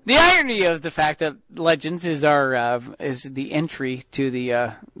 The irony of the fact that Legends is our is the entry to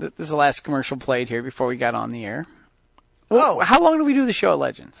the this is the last commercial played here before we got on the air. Well, how long do we do the show at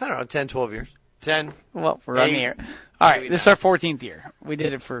Legends? I don't know, 10, 12 years. 10. Well, we're on the air. All right, this is our 14th year. We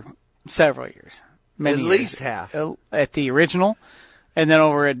did it for several years. At least half. At the original, and then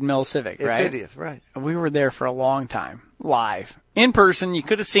over at Mill Civic, right? At 50th, right. We were there for a long time, live. In person, you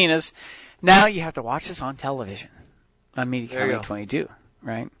could have seen us. Now you have to watch this on television on Media County 22,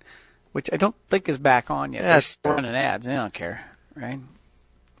 right? Which I don't think is back on yet. They're still running ads. They don't care, right?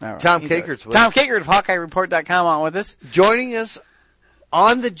 All right. Tom Kakert's with us. Tom Kakert of HawkeyeReport.com on with us. Joining us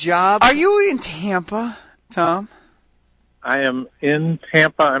on the job. Are you in Tampa, Tom? I am in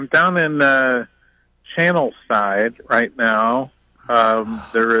Tampa. I'm down in Channel Side right now.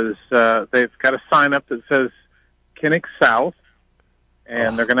 There is they've got a sign up that says Kinnick South,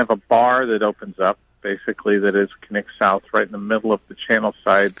 and they're going to have a bar that opens up, basically, that is Kinnick South, right in the middle of the Channel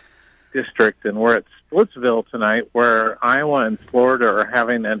Side district. And we're at Splitsville tonight, where Iowa and Florida are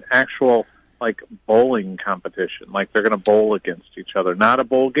having an actual, bowling competition. Like, they're going to bowl against each other. Not a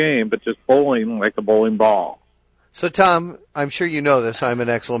bowl game, but just bowling like a bowling ball. So, Tom, I'm sure you know this. I'm an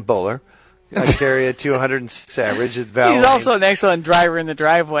excellent bowler. I carry a 206 average at Valley. He's also an excellent driver in the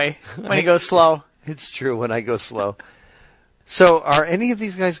driveway when he goes slow. It's true when I go slow. So, are any of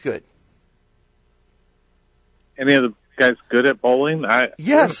these guys good? Any of the guys good at bowling? Yes.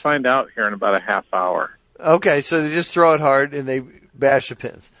 We're going to find out here in about a half hour. Okay, so they just throw it hard and they bash the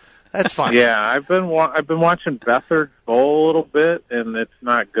pins. That's fine. Yeah, I've been watching Beathard bowl a little bit, and it's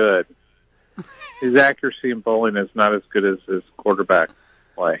not good. His accuracy in bowling is not as good as his quarterback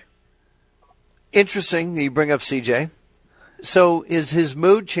play. Interesting that you bring up CJ. So is his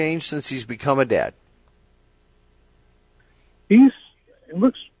mood changed since he's become a dad? He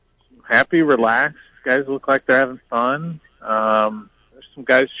looks happy, relaxed. Guys look like they're having fun. There's some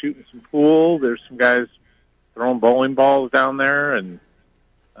guys shooting some pool. There's some guys throwing bowling balls down there, and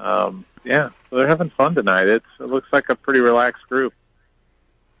so they're having fun tonight. It looks like a pretty relaxed group.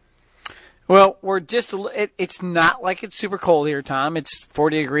 Well, we're just it's not like it's super cold here, Tom. It's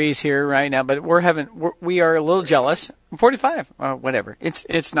 40 degrees here right now, but we are a little jealous. 45, whatever.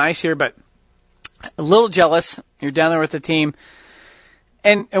 It's nice here, but a little jealous. You're down there with the team.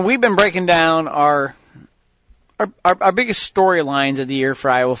 And we've been breaking down our biggest storylines of the year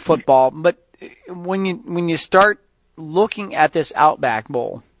for Iowa football, but when you start looking at this Outback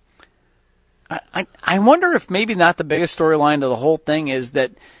Bowl, I wonder if maybe not the biggest storyline of the whole thing is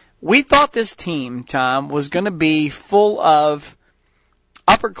that we thought this team, Tom, was going to be full of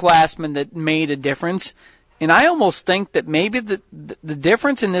upperclassmen that made a difference. And I almost think that maybe the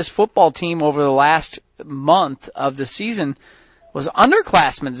difference in this football team over the last month of the season was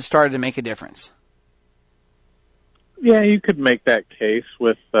underclassmen that started to make a difference. Yeah, you could make that case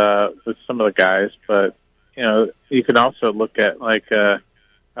with some of the guys, but you can also look at a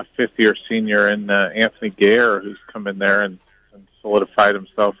fifth-year senior in Anthony Gare, who's come in there and solidified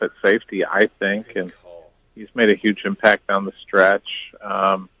himself at safety, I think, and he's made a huge impact down the stretch.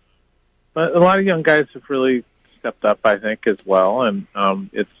 But a lot of young guys have really stepped up, I think, as well, and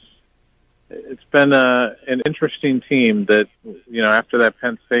it's been an interesting team that, after that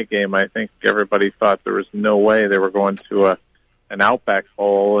Penn State game, I think everybody thought there was no way they were going to an Outback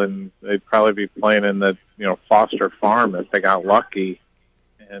Bowl, and they'd probably be playing in the, Foster Farm if they got lucky.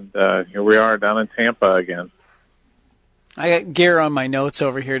 And here we are down in Tampa again. I got Gare on my notes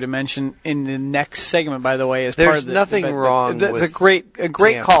over here to mention in the next segment, by the way, as There's part of the nothing wrong with a great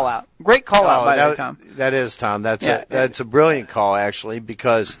call out. Great call out by that, Tom. That is, Tom. That's a brilliant call, actually,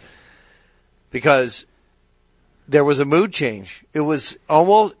 because there was a mood change. It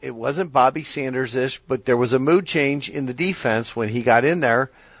wasn't Bobby Sanders-ish, but there was a mood change in the defense when he got in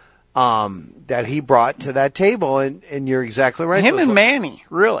there that he brought to that table, and you're exactly right. Him and Manny,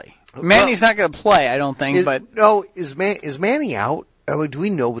 really. Manny's not going to play, I don't think. Is Manny out? Do we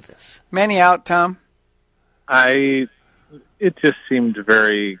know this? Manny out, Tom? It just seemed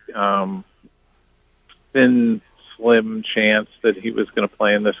very thin, slim chance that he was going to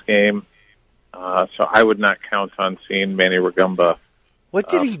play in this game. So I would not count on seeing Manny Rugamba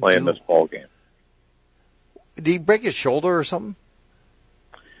play in this ball game. Did he break his shoulder or something?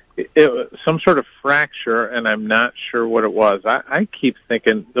 It was some sort of fracture, and I'm not sure what it was. I keep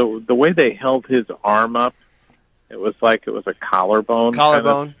thinking the way they held his arm up, it was like it was a collarbone kind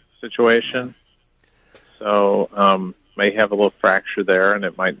of situation. So may have a little fracture there, and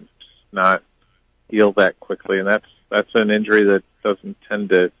it might not heal that quickly. And that's an injury that doesn't tend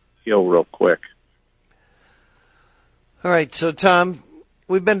to heal real quick. All right, so Tom,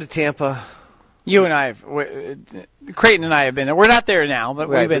 we've been to Tampa. You and I, Creighton and I have been there. We're not there now, but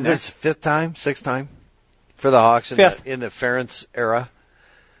we've been there. This is sixth time for the Hawks in the Ferentz era.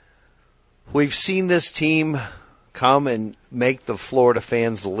 We've seen this team come and make the Florida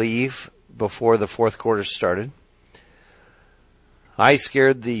fans leave before the fourth quarter started. I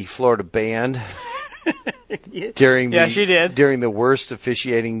scared the Florida band during the worst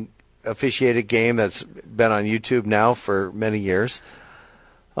officiated game that's been on YouTube now for many years.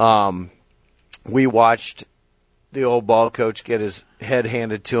 we watched the old ball coach get his head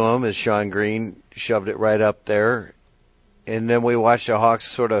handed to him as Sean Green shoved it right up there. And then we watched the Hawks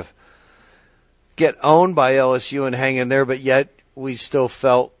sort of get owned by LSU and hang in there, but yet we still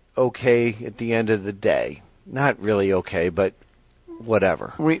felt okay at the end of the day. Not really okay, but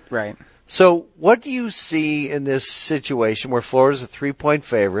whatever. Right. So what do you see in this situation where Florida's a 3-point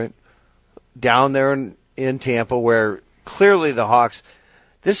favorite down there in Tampa, where clearly the Hawks,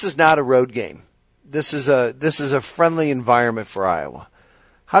 this is not a road game. This is a friendly environment for Iowa.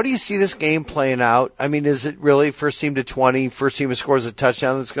 How do you see this game playing out? I mean, is it really first team to 20, first team who scores a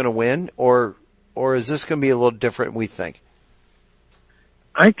touchdown that's going to win, or is this going to be a little different, we think?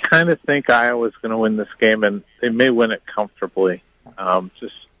 I kind of think Iowa's going to win this game, and they may win it comfortably.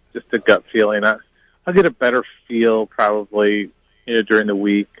 Just a gut feeling. I'll get a better feel probably during the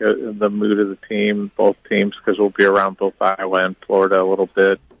week, the mood of the team, both teams, because we'll be around both Iowa and Florida a little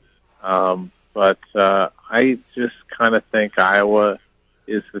bit. But I just kind of think Iowa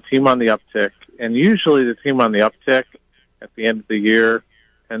is the team on the uptick, and usually the team on the uptick at the end of the year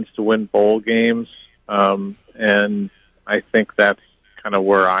tends to win bowl games, and I think that's kind of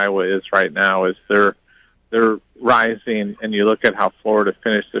where Iowa is right now. Is they're rising, and you look at how Florida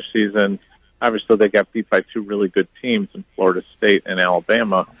finished their season. Obviously, they got beat by two really good teams in Florida State and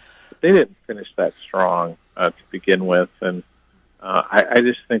Alabama, but they didn't finish that strong to begin with, and I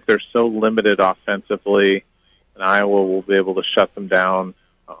just think they're so limited offensively, and Iowa will be able to shut them down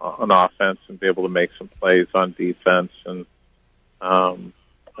on offense and be able to make some plays on defense, and the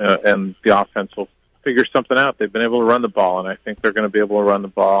offense will figure something out. They've been able to run the ball, and I think they're going to be able to run the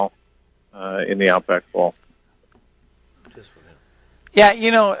ball in the Outback Bowl.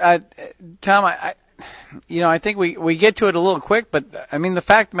 Yeah, Tom, I think we get to it a little quick, but I mean the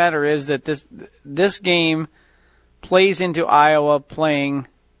fact of the matter is that this game plays into Iowa playing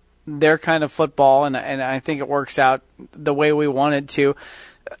their kind of football, and I think it works out the way we want it to.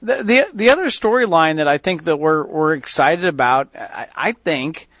 The other storyline that I think that we're excited about, I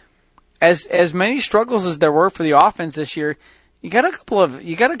think, as many struggles as there were for the offense this year, you got a couple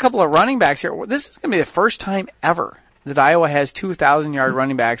of running backs here. This is going to be the first time ever that Iowa has 2,000-yard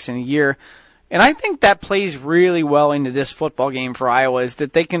running backs in a year. And I think that plays really well into this football game for Iowa, is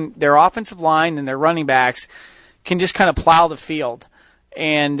that their offensive line and their running backs can just kind of plow the field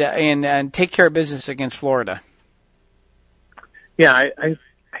and take care of business against Florida. Yeah, I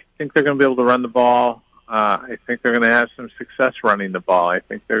think they're going to be able to run the ball. I think they're going to have some success running the ball. I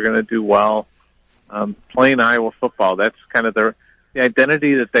think they're going to do well playing Iowa football. That's kind of the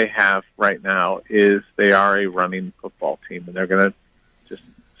identity that they have right now, is they are a running football team, and they're going to just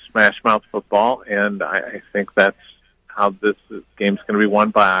smash mouth football. And I think that's how this game's going to be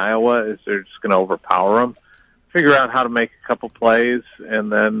won by Iowa, is they're just going to overpower them, figure out how to make a couple plays,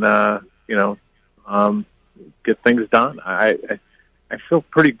 and then get things done. I feel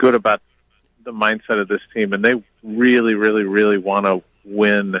pretty good about the mindset of this team, and they really, really, really want to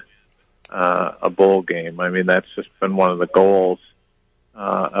win a bowl game. I mean, that's just been one of the goals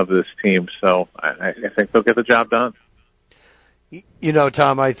of this team. So I think they'll get the job done.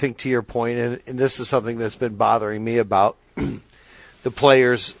 Tom, I think to your point, and this is something that's been bothering me about the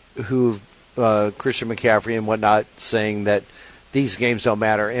players who, Christian McCaffrey and whatnot, saying that these games don't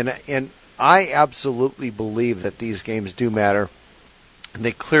matter. And I absolutely believe that these games do matter. And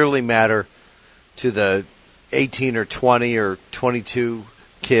they clearly matter to the 18 or 20 or 22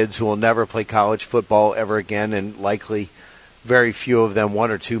 kids who will never play college football ever again, and likely very few of them,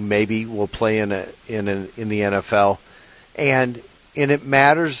 one or two maybe, will play in the NFL. And it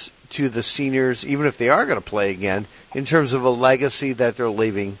matters to the seniors, even if they are going to play again, in terms of a legacy that they're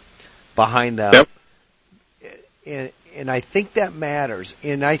leaving behind them. Yep. And I think that matters.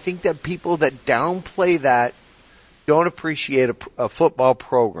 And I think that people that downplay that don't appreciate a football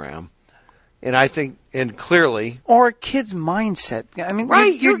program. And I think, and clearly, or a kid's mindset. I mean,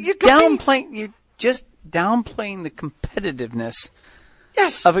 right? You're downplaying. You're just downplaying the competitiveness.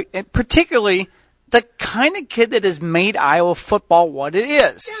 Yes. Of it, particularly the kind of kid that has made Iowa football what it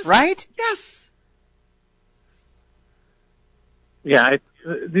is. Yes. Right? Yes. Yeah,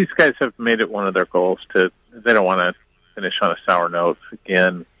 these guys have made it one of their goals to. They don't want to finish on a sour note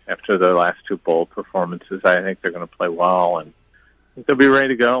again after their last two bowl performances. I think they're going to play well, and I think they'll be ready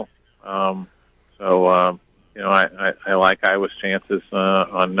to go. I like Iowa's chances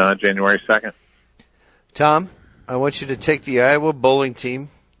on January 2nd. Tom, I want you to take the Iowa bowling team,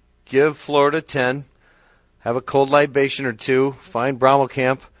 give Florida 10, have a cold libation or two, find Brommel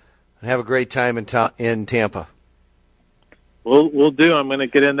Camp, and have a great time in Tampa. We'll do. I'm going to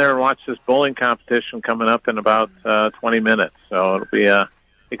get in there and watch this bowling competition coming up in about 20 minutes, so it'll be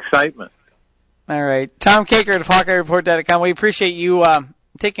excitement. All right. Tom Kakert of HawkeyeReport.com. We appreciate you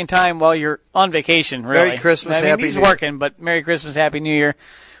taking time while you're on vacation, really. Merry Christmas, Happy he's New Year. working, but Merry Christmas, Happy New Year.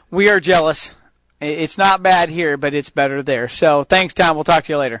 We are jealous. It's not bad here, but it's better there. So thanks, Tom. We'll talk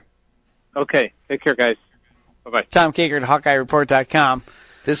to you later. Okay. Take care, guys. Bye-bye. Tom Kakert, HawkeyeReport.com.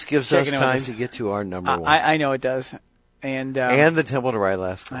 This gives us time to get to our number one. I know it does. And the Temple to Rye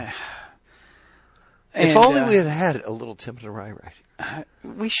last call. If only we had a little Temple to Rye right.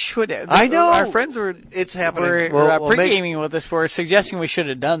 We should have. I know. Our friends were it's happening. We're pre-gaming with us for suggesting we should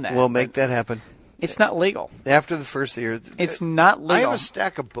have done that. We'll make that happen. It's not legal. After the first year. It's not legal. I have a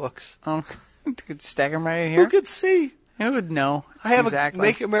stack of books. Oh, you could stack them right here. Who could see? Who would know? I have exactly. a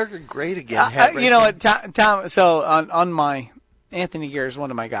Make America Great Again. You know what, Tom? So on my Anthony Gear is one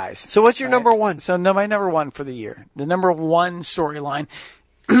of my guys. So what's your number one? So my number one for the year. The number one storyline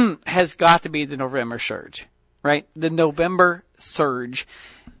has got to be the November Surge, right? The November Surge.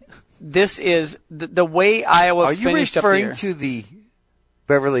 This is the way Iowa finished up the year. Are you referring to the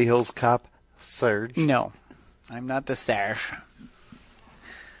Beverly Hills Cop Surge? No, I'm not the Surge.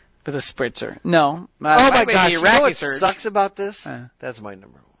 With a spritzer. No. Oh, my gosh. You know what Surge. sucks about this? That's my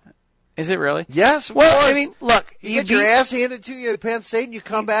number one. Is it really? Yes. Well, I mean, look. You get your ass handed to you at Penn State, and you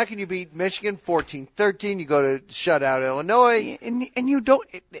come back and you beat Michigan 14-13. You go to shut out Illinois. And you don't.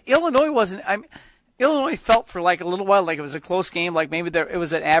 Illinois wasn't. Illinois felt for like a little while like it was a close game, like maybe it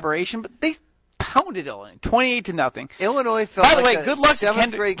was an aberration, but they pounded Illinois 28-0. Illinois felt By the like way, a good luck to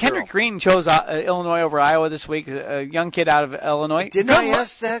seventh-grade Kendrick girl. Green chose Illinois over Iowa this week, a young kid out of Illinois. Didn't I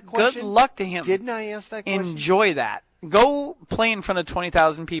ask that question? Good luck to him. Didn't I ask that question? Enjoy that. Go play in front of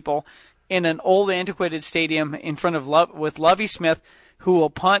 20,000 people in an old, antiquated stadium in front of with Lovie Smith, who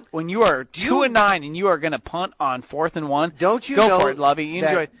will punt when you are 2-9 and you are going to punt on 4th and 1. Don't you go know for it, Lovie? You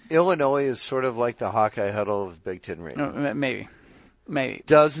enjoy it. Illinois is sort of like the Hawkeye Huddle of Big Ten radio. Maybe.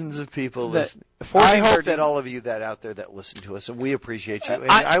 Dozens of people listen. I hope that all of you that out there that listen to us, and we appreciate you, and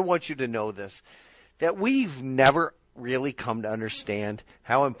I want you to know this, that we've never really come to understand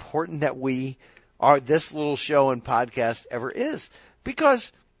how important that we are, this little show and podcast ever is.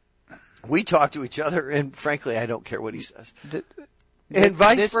 Because we talk to each other, and frankly, I don't care what he says. And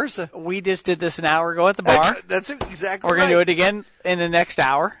vice versa. We just did this an hour ago at the bar. That's exactly We're going to do it again in the next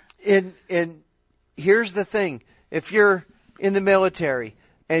hour. And here's the thing. If you're in the military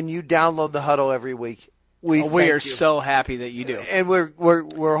and you download the Huddle every week, we are so happy that you do. And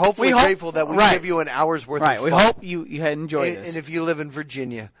we're hopefully grateful that we give you an hour's worth of fun. We hope you enjoy this. And if you live in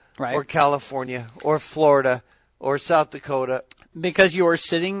Virginia or California or Florida or South Dakota. Because you are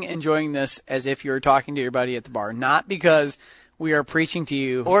sitting enjoying this as if you're talking to your buddy at the bar, not because we are preaching to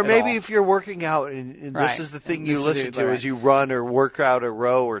you. Or maybe if you're working out and this is the thing you listen to as you run or work out or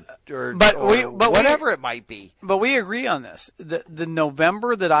row or whatever it might be. But we agree on this. The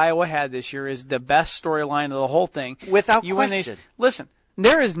November that Iowa had this year is the best storyline of the whole thing. Without question. Listen,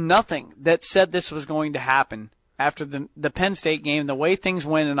 there is nothing that said this was going to happen after the Penn State game, the way things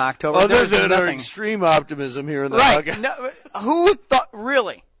went in October. Oh, there's extreme optimism here in the Hawkeye. No, who thought,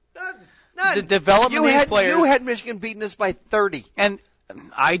 really? None. The development of these players. You had Michigan beating us by 30. And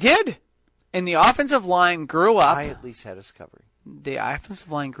I did. And the offensive line grew up. I at least had us covered. The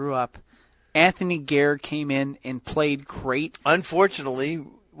offensive line grew up. Anthony Gear came in and played great. Unfortunately,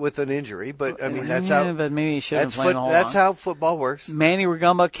 with an injury, but I mean that's how. But maybe he should have played the whole That's how football works. Manny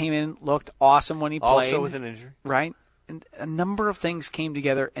Rugamba came in, looked awesome when he played. Also with an injury, right? And a number of things came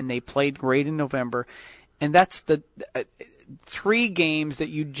together, and they played great in November. And that's the 3 games that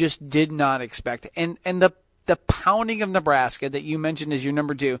you just did not expect. And the pounding of Nebraska that you mentioned as your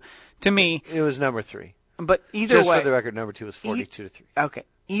number 2, to me, it was number 3. But either way, just for the record, number 2 was 42-3. Okay,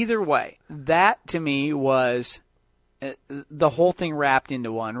 either way, that to me was the whole thing wrapped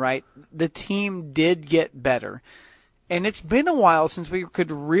into one, right? The team did get better. And it's been a while since we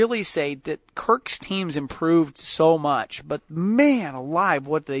could really say that Kirk's teams improved so much. But, man alive,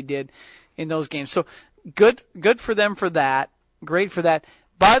 what they did in those games. So good for them for that. Great for that.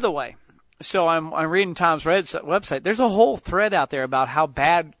 By the way, so I'm reading Tom's website. There's a whole thread out there about how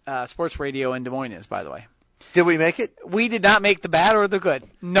bad sports radio in Des Moines is, by the way. Did we make it? We did not make the bad or the good.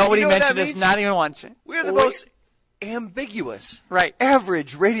 Nobody mentioned us, not even once. We're the most ambiguous,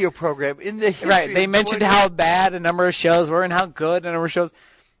 average radio program in the history. Right, they mentioned how bad a number of shows were and how good a number of shows.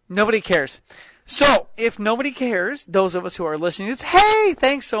 Nobody cares. So, if nobody cares, those of us who are listening to this, hey,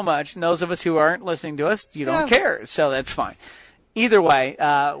 thanks so much. And those of us who aren't listening to us, you don't care. So that's fine. Either way,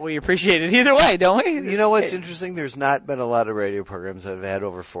 we appreciate it either way, don't we? You know what's interesting? There's not been a lot of radio programs that have had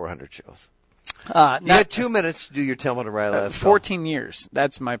over 400 shows. You had 2 minutes to do your Tell Me to Rye last call. 14 years.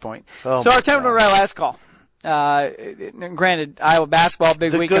 That's my point. Oh, so our Tell Me to Rye last call. Granted, Iowa basketball,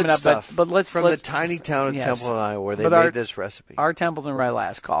 big week coming up, stuff. But let's the tiny town of Templeton, Iowa, where they made this recipe. Our Templeton right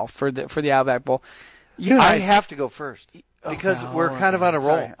last call for the Outback Bowl. I have to go first because we're kind of on a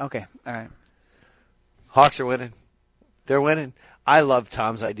roll. Sorry. Okay, all right. Hawks are winning. They're winning. I love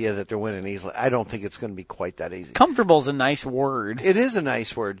Tom's idea that they're winning easily. I don't think it's going to be quite that easy. Comfortable is a nice word. It is a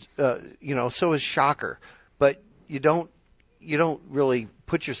nice word. So is shocker. But you don't really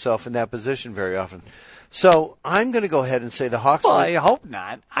put yourself in that position very often. So I'm going to go ahead and say the Hawks win. I hope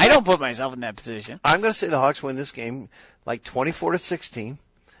not. I don't put myself in that position. I'm going to say the Hawks win this game like 24-16.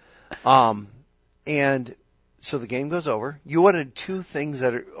 And so the game goes over. You wanted two things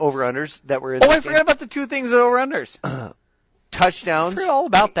that are over-unders that were in the game. I forgot about the two things that are over-unders. Touchdowns all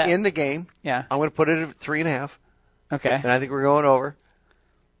about that. in the game. Yeah. I'm going to put it at 3.5. Okay. And I think we're going over.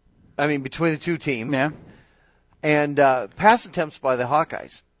 I mean, between the two teams. Yeah. And pass attempts by the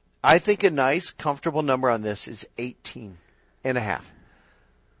Hawkeyes. I think a nice, comfortable number on this is 18.5.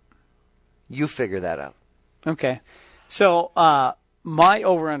 You figure that out. Okay. So my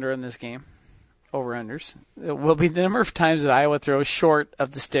over-under in this game, over-unders, will be the number of times that Iowa throws short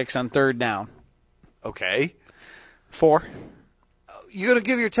of the sticks on third down. Okay. 4. You going to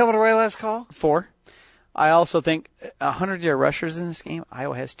give your Templeton right last call? 4. I also think 100-yard rushers in this game,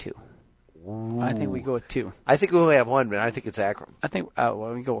 Iowa has 2. Ooh. I think we go with 2. I think we only have 1, but I think it's Akron. I think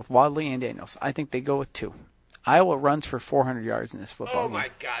we go with Wadley and Daniels. I think they go with 2. Iowa runs for 400 yards in this football game. Oh, my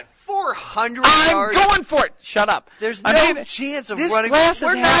God. 400 I'm yards? going for it. Shut up. There's no chance of running. This glass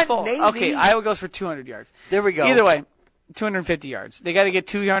We're is half not full. Navy. Okay, Iowa goes for 200 yards. There we go. Either way, 250 yards. They got to get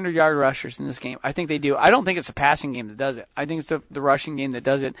 200-yard rushers in this game. I think they do. I don't think it's the passing game that does it. I think it's the rushing game that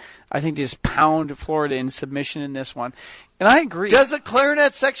does it. I think they just pound Florida in submission in this one. And I agree. Does the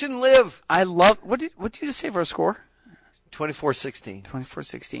clarinet section live? I love – what did you just say for a score? 24-16.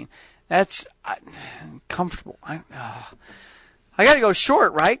 24-16. That's comfortable. I got to go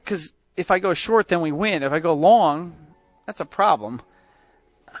short, right? Because if I go short, then we win. If I go long, that's a problem.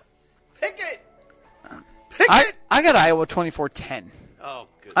 Pick it. I got Iowa 24-10. Oh,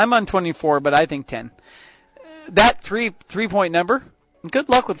 good. I'm on 24, but I think 10. That three-point number, good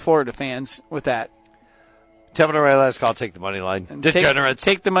luck with Florida fans with that. Templeton right last call, take the money line. Degenerates.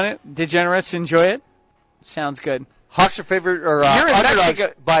 Take the money. Degenerates, enjoy it. Sounds good. Hawks are favored or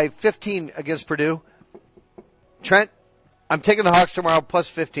underdogs by 15 against Purdue. Trent, I'm taking the Hawks tomorrow plus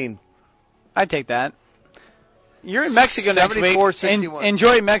 15. I'd take that. You're in Mexico next week. 74-61.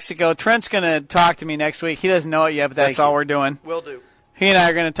 Enjoy Mexico. Trent's going to talk to me next week. He doesn't know it yet, but that's all we're doing. Will do. He and I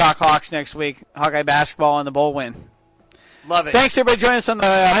are going to talk Hawks next week. Hawkeye basketball and the bowl win. Love it. Thanks, everybody, joining us on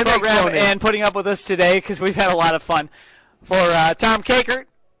the program and putting up with us today because we've had a lot of fun. For Tom Kakert,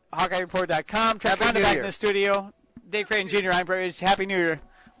 HawkeyeReport.com. Trent Condon back in the studio. Dave Creighton Jr., I'm Brady. Happy New Year.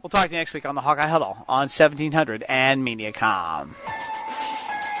 We'll talk to you next week on the Hawkeye Huddle on 1700 and Mediacom.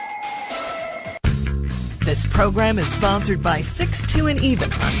 This program is sponsored by 6-2 and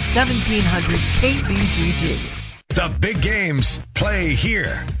Even on 1700 KBGG. The big games play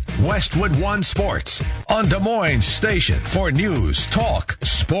here. Westwood One Sports on Des Moines Station for news, talk,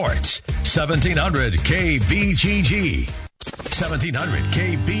 sports. 1700 KBGG. 1700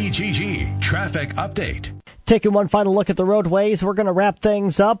 KBGG. Traffic update. Taking one final look at the roadways, we're going to wrap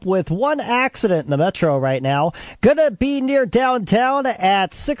things up with one accident in the metro right now. Going to be near downtown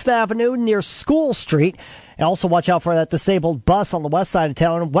at 6th Avenue near School Street. And also watch out for that disabled bus on the west side of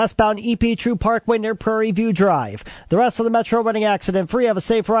town, westbound EP True Parkway near Prairie View Drive. The rest of the metro running accident-free. Have a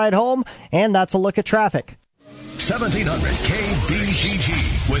safe ride home, and that's a look at traffic. 1700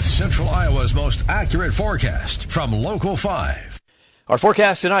 KBGG with Central Iowa's most accurate forecast from Local 5. Our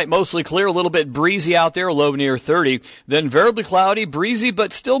forecast tonight, mostly clear, a little bit breezy out there, low near 30. Then variably cloudy, breezy,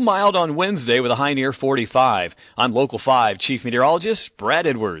 but still mild on Wednesday with a high near 45. I'm Local 5 Chief Meteorologist Brad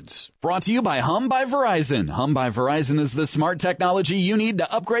Edwards. Brought to you by Hum by Verizon. Hum by Verizon is the smart technology you need to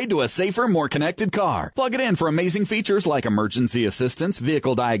upgrade to a safer, more connected car. Plug it in for amazing features like emergency assistance,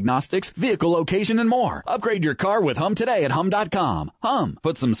 vehicle diagnostics, vehicle location, and more. Upgrade your car with Hum today at hum.com. Hum,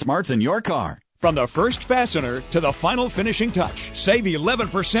 put some smarts in your car. From the first fastener to the final finishing touch, save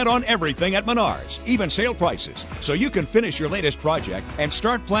 11% on everything at Menards, even sale prices, so you can finish your latest project and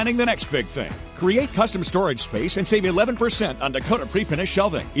start planning the next big thing. Create custom storage space and save 11% on Dakota pre-finished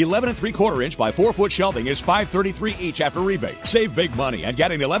shelving. 11 3/4 inch by 4 foot shelving is $533 each after rebate. Save big money and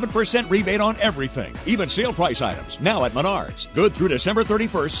get an 11% rebate on everything, even sale price items, now at Menards. Good through December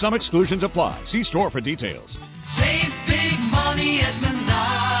 31st, some exclusions apply. See store for details. Save big money at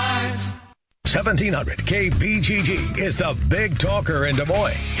Menards. 1700 KBGG is the big talker in Des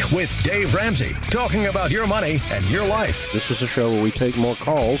Moines with Dave Ramsey talking about your money and your life. This is a show where we take more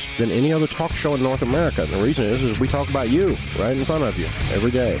calls than any other talk show in North America. And the reason is we talk about you right in front of you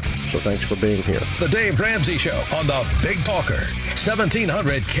every day. So thanks for being here. The Dave Ramsey Show on the Big Talker,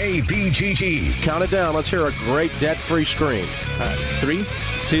 1700 KBGG. Count it down. Let's hear a great debt-free scream. 3,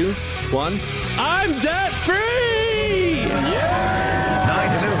 2, 1. I'm debt-free! Yeah!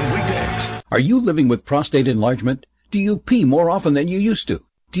 9 to noon weekdays. Are you living with prostate enlargement? Do you pee more often than you used to?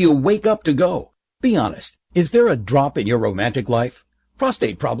 Do you wake up to go? Be honest. Is there a drop in your romantic life?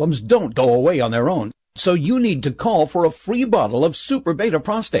 Prostate problems don't go away on their own, so you need to call for a free bottle of Super Beta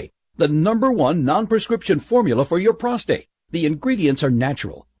Prostate, the #1 non-prescription formula for your prostate. The ingredients are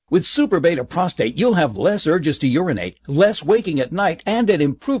natural. With Super Beta Prostate, you'll have less urges to urinate, less waking at night, and an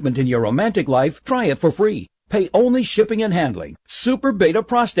improvement in your romantic life. Try it for free. Pay only shipping and handling. Super Beta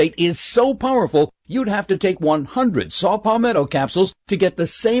Prostate is so powerful, you'd have to take 100 saw palmetto capsules to get the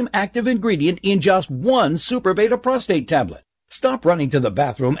same active ingredient in just one Super Beta Prostate tablet. Stop running to the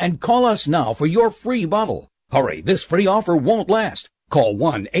bathroom and call us now for your free bottle. Hurry, this free offer won't last. Call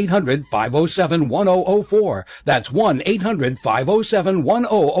 1-800-507-1004. That's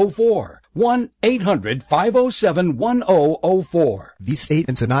 1-800-507-1004. 1-800-507-1004. These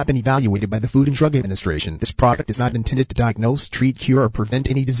statements have not been evaluated by the Food and Drug Administration. This product is not intended to diagnose, treat, cure, or prevent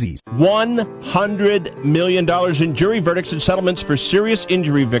any disease. $100 million in jury verdicts and settlements for serious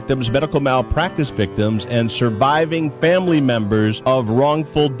injury victims, medical malpractice victims, and surviving family members of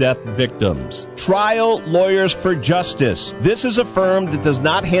wrongful death victims. Trial Lawyers for Justice. This is a firm that does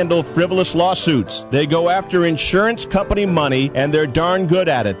not handle frivolous lawsuits. They go after insurance company money, and they're darn good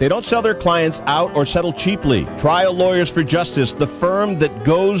at it. They don't sell their clients out or settle cheaply. Trial Lawyers for Justice, the firm that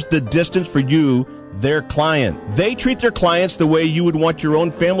goes the distance for you, their client. They treat their clients the way you would want your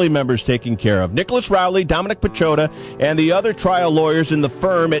own family members taken care of. Nicholas Rowley, Dominic Pachota, and the other trial lawyers in the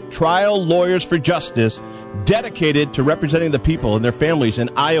firm at Trial Lawyers for Justice, dedicated to representing the people and their families in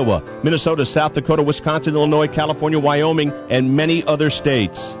Iowa, Minnesota, South Dakota, Wisconsin, Illinois, California, Wyoming, and many other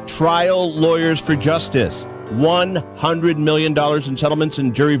states. Trial Lawyers for Justice. $100 million in settlements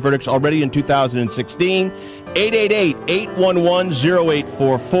and jury verdicts already in 2016.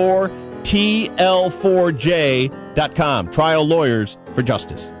 888-811-0844. TL4J.com. Trial Lawyers for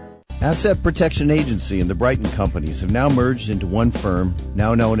Justice. Asset Protection Agency and the Brighton Companies have now merged into one firm,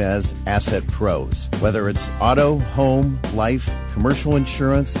 now known as Asset Pros. Whether it's auto, home, life, commercial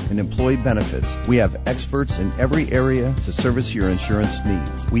insurance, and employee benefits, we have experts in every area to service your insurance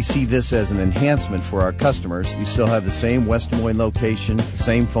needs. We see this as an enhancement for our customers. We still have the same West Des Moines location, the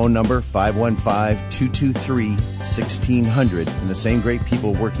same phone number, 515-223-1600, and the same great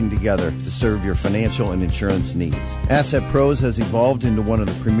people working together to serve your financial and insurance needs. Asset Pros has evolved into one of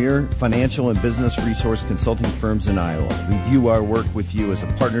the premier financial and business resource consulting firms in Iowa. We view our work with you as a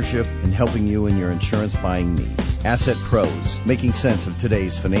partnership in helping you in your insurance buying needs. Asset Pros, making sense of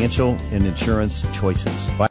today's financial and insurance choices.